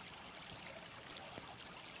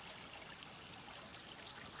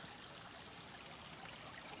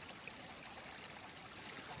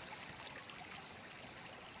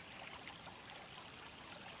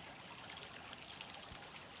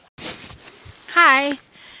 Hi,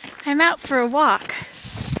 I'm out for a walk.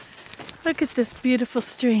 Look at this beautiful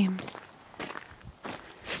stream.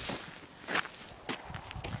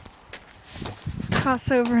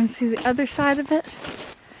 Cross over and see the other side of it.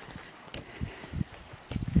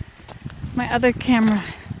 My other camera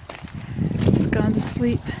has gone to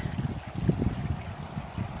sleep.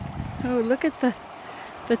 Oh, look at the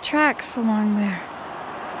tracks along there.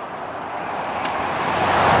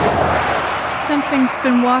 Something's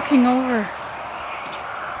been walking over.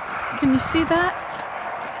 Can you see that?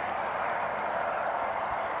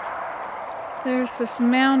 There's this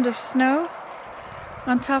mound of snow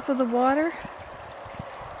on top of the water,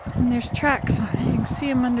 and there's tracks on it. You can see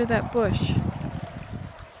them under that bush.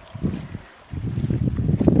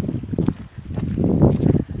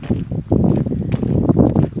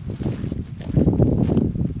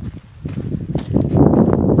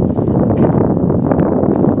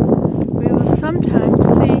 We will sometimes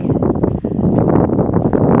see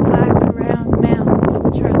black round mounds,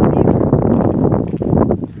 which are the beaver.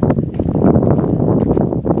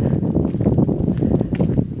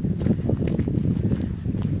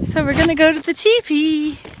 So we're gonna go to the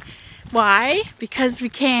teepee. Why? Because we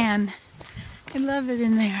can. I love it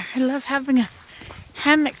in there. I love having a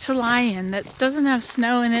hammock to lie in that doesn't have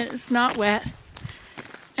snow in it. It's not wet.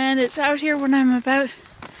 And it's out here when I'm about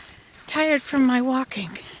tired from my walking.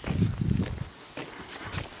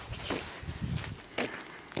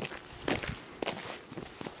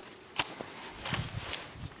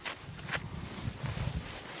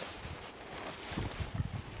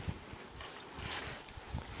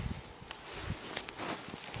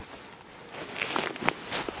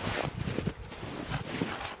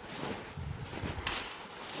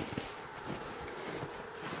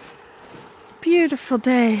 Beautiful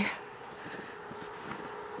day.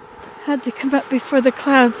 Had to come up before the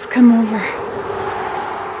clouds come over.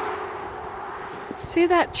 See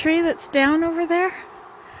that tree that's down over there?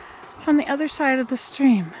 It's on the other side of the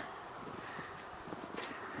stream.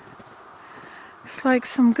 It's like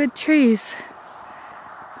some good trees.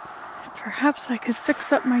 Perhaps I could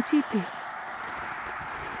fix up my teepee.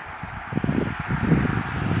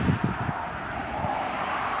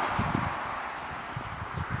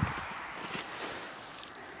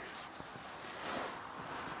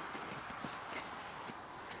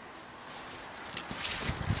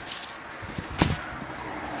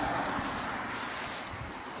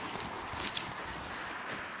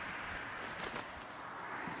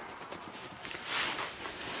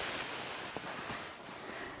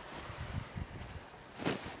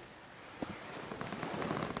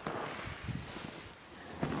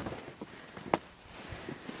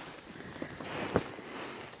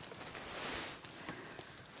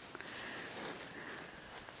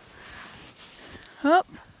 Oh,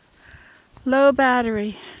 low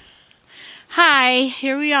battery. Hi,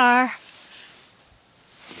 here we are.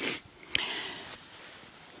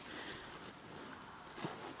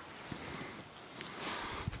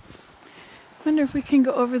 Wonder if we can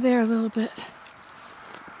go over there a little bit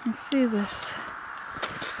and see this.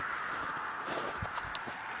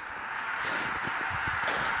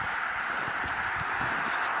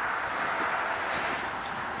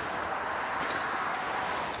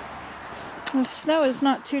 The snow is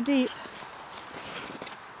not too deep.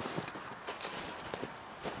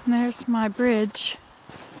 And there's my bridge.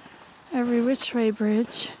 Every which way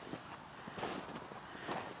bridge.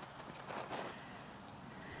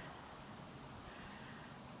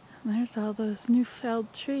 And there's all those new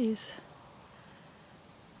felled trees.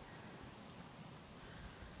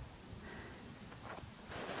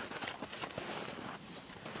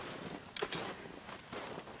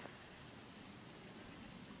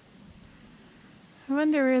 I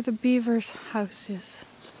wonder where the beaver's house is.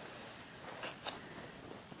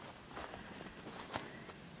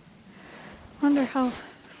 Wonder how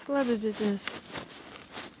flooded it is.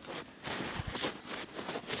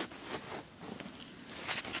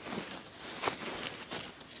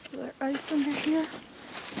 Is there ice under here?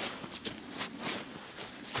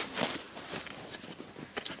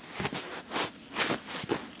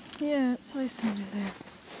 Yeah, it's ice under there.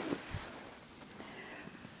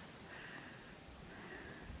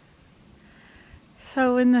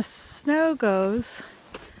 So when the snow goes,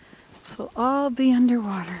 this will all be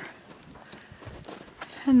underwater.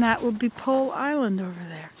 And that will be Pole Island over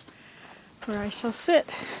there, where I shall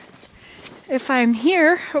sit. If I'm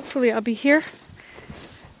here, hopefully I'll be here.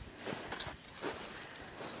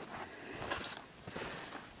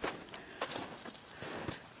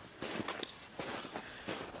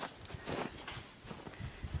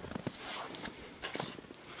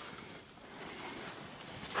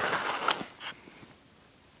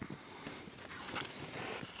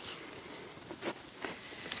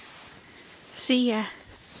 See ya.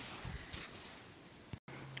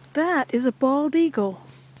 That is a bald eagle.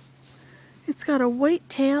 It's got a white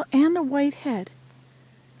tail and a white head.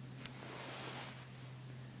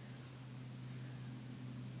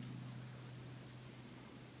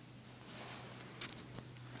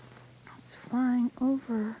 It's flying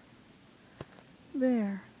over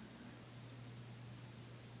there.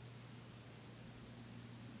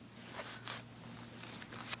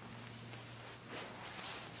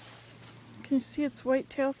 Can you see its white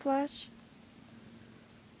tail flash?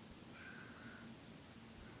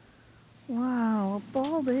 Wow, a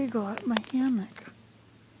bald eagle at my hammock.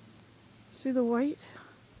 See the white?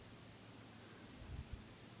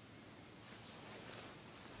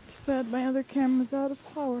 Too bad my other camera's out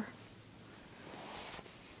of power.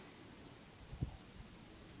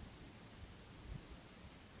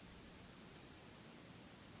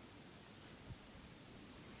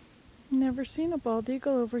 Never seen a bald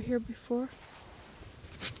eagle over here before.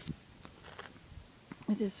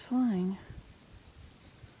 It is flying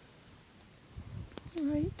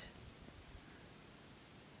right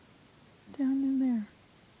down in there,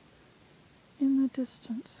 in the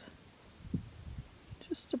distance,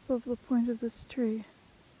 just above the point of this tree.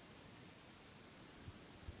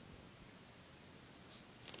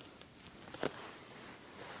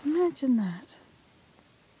 Imagine that.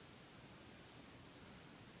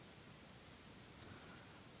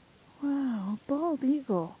 Wow, bald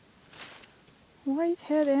eagle. White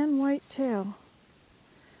head and white tail.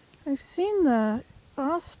 I've seen the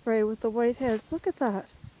osprey with the white heads. Look at that.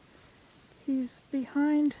 He's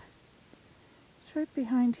behind, he's right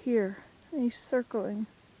behind here. And he's circling.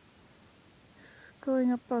 He's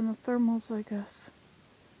going up on the thermals, I guess.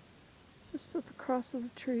 Just at the cross of the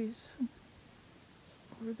trees.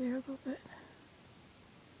 Over there a little bit.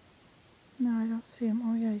 No, I don't see him.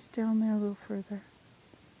 Oh yeah, he's down there a little further.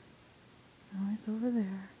 Now he's over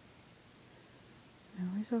there.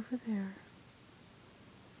 Now he's over there.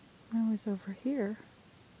 Now he's over here.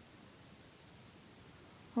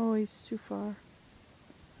 Oh, he's too far.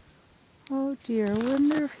 Oh dear, I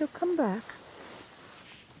wonder if he'll come back.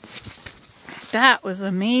 That was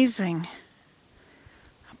amazing.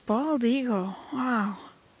 A bald eagle. Wow.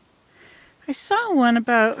 I saw one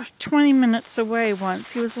about 20 minutes away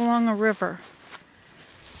once. He was along a river.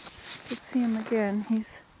 Let's see him again. He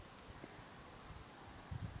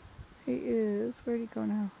is, where'd he go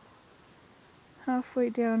now? Halfway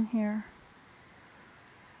down here.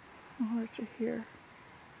 Over to here.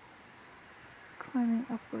 Climbing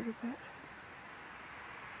upward a bit.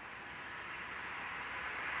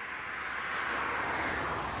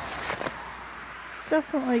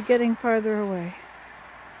 Definitely getting farther away.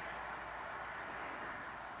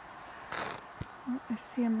 Oh, I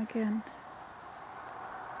see him again.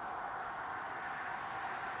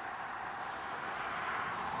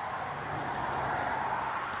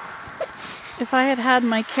 If I had had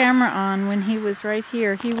my camera on when he was right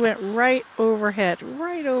here, he went right overhead,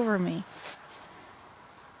 right over me.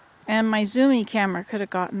 And my zoomy camera could have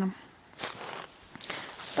gotten him.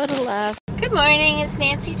 But alas. Good morning, it's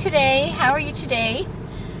Nancy today. How are you today?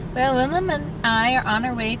 Well, Willem and I are on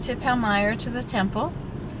our way to Palmyra to the temple.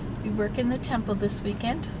 We work in the temple this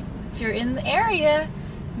weekend. If you're in the area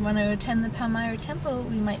and want to attend the Palmyra temple,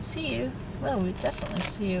 we might see you. Well, we'd definitely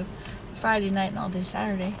see you Friday night and all day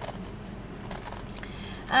Saturday.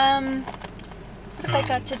 What have I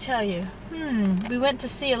got to tell you? We went to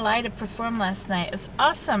see Elida perform last night. It was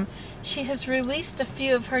awesome. She has released a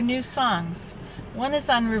few of her new songs. One is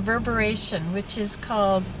on Reverberation, which is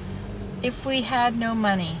called If We Had No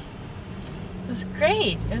Money. It was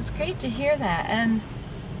great. It was great to hear that. And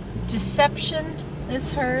Deception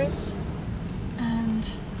is hers. And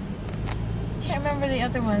I can't remember the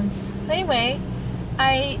other ones. Anyway,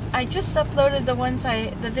 I just uploaded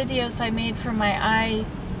the videos I made for my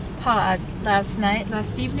iPod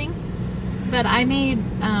last evening. But I made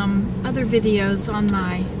other videos on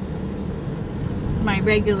my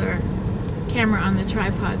regular camera on the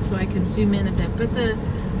tripod so I could zoom in a bit. But the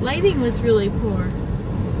lighting was really poor.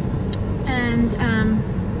 And,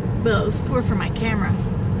 well, it was poor for my camera.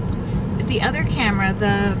 The other camera,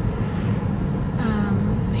 the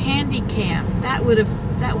Handycam, that would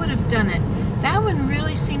have done it. That one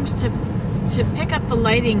really seems to pick up the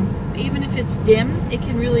lighting, even if it's dim, it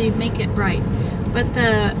can really make it bright. But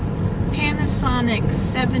the Panasonic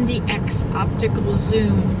 70X optical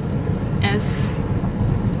zoom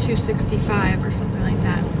S265 or something like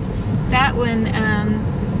that. That one,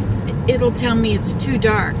 it'll tell me it's too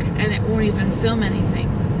dark and it won't even film anything.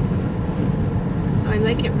 So I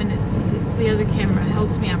like it when the other camera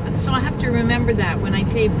helps me up. And so I have to remember that when I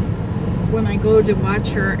go to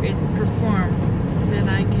watch her perform, that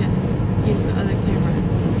I can use the other camera.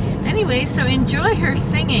 Anyway, so enjoy her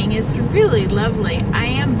singing. It's really lovely. I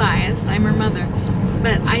am biased. I'm her mother.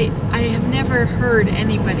 But I have never heard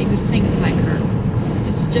anybody who sings like her.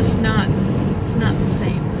 It's just not, it's not the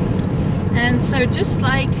same. And so just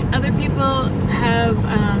like other people have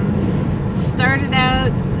started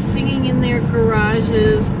out singing in their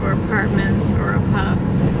garages or apartments or a pub,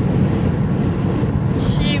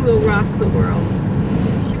 she will rock the world.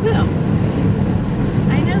 She will.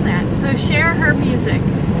 I know that. So share her music.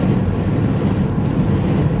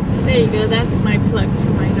 There you go. That's my plug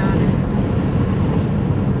for my daughter.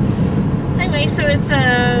 Anyway, so it's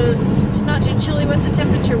not too chilly. What's the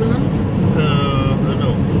temperature, Willem? I don't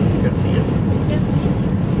know. Can't see it. Can't see it.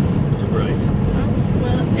 Too bright. Oh,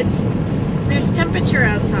 well, there's temperature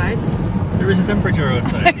outside. There is a temperature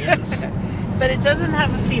outside, yes. But it doesn't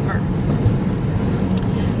have a fever.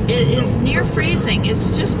 It is near freezing. It's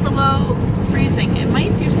just below freezing. It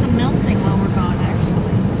might do some melting while we're gone,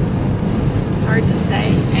 actually. Hard to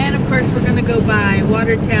say. And of course, we're going to go by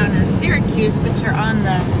Watertown and Syracuse, which are on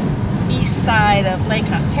the east side of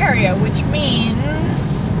Lake Ontario, which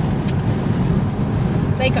means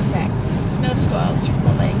lake effect, snow squalls from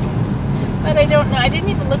the lake. But I don't know. I didn't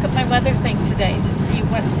even look at my weather thing today to see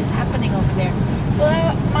what is happening over there.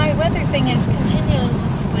 Well, my weather thing has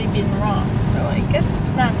continuously been wrong, so I guess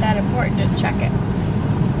it's not that important to check it.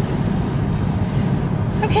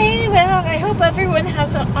 Okay, well, I hope everyone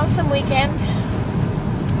has an awesome weekend.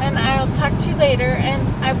 And I'll talk to you later.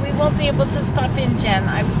 And we won't be able to stop in, Jen.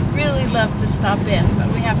 I would really love to stop in,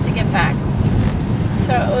 but we have to get back.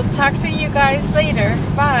 So we'll talk to you guys later.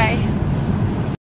 Bye.